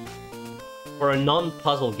 For a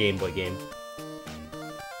non-puzzle Game Boy game.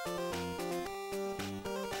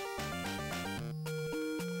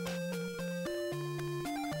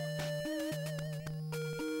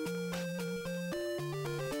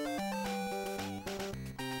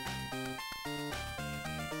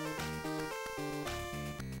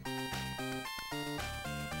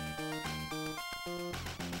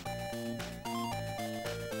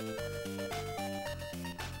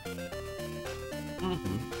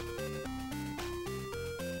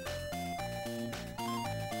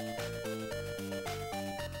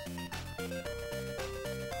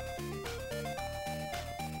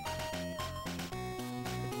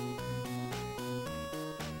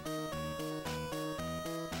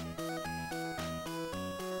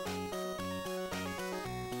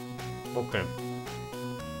 Okay.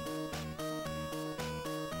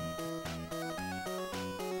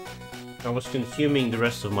 I was consuming the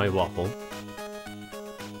rest of my waffle.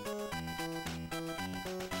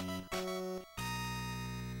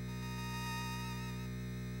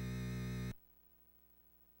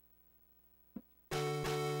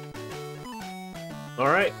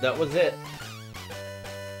 Alright, that was it.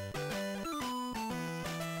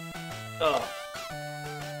 Ugh.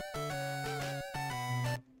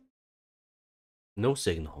 No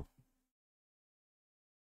signal.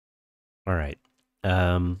 Alright.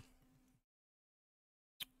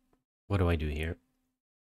 What do I do here?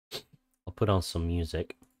 I'll put on some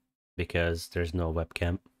music because there's no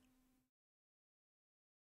webcam.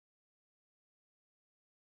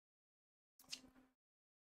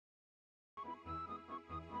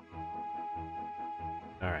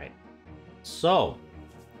 Alright. So,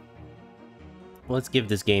 let's give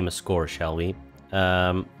this game a score, shall we?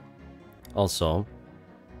 Also,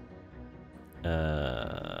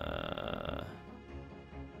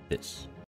 this.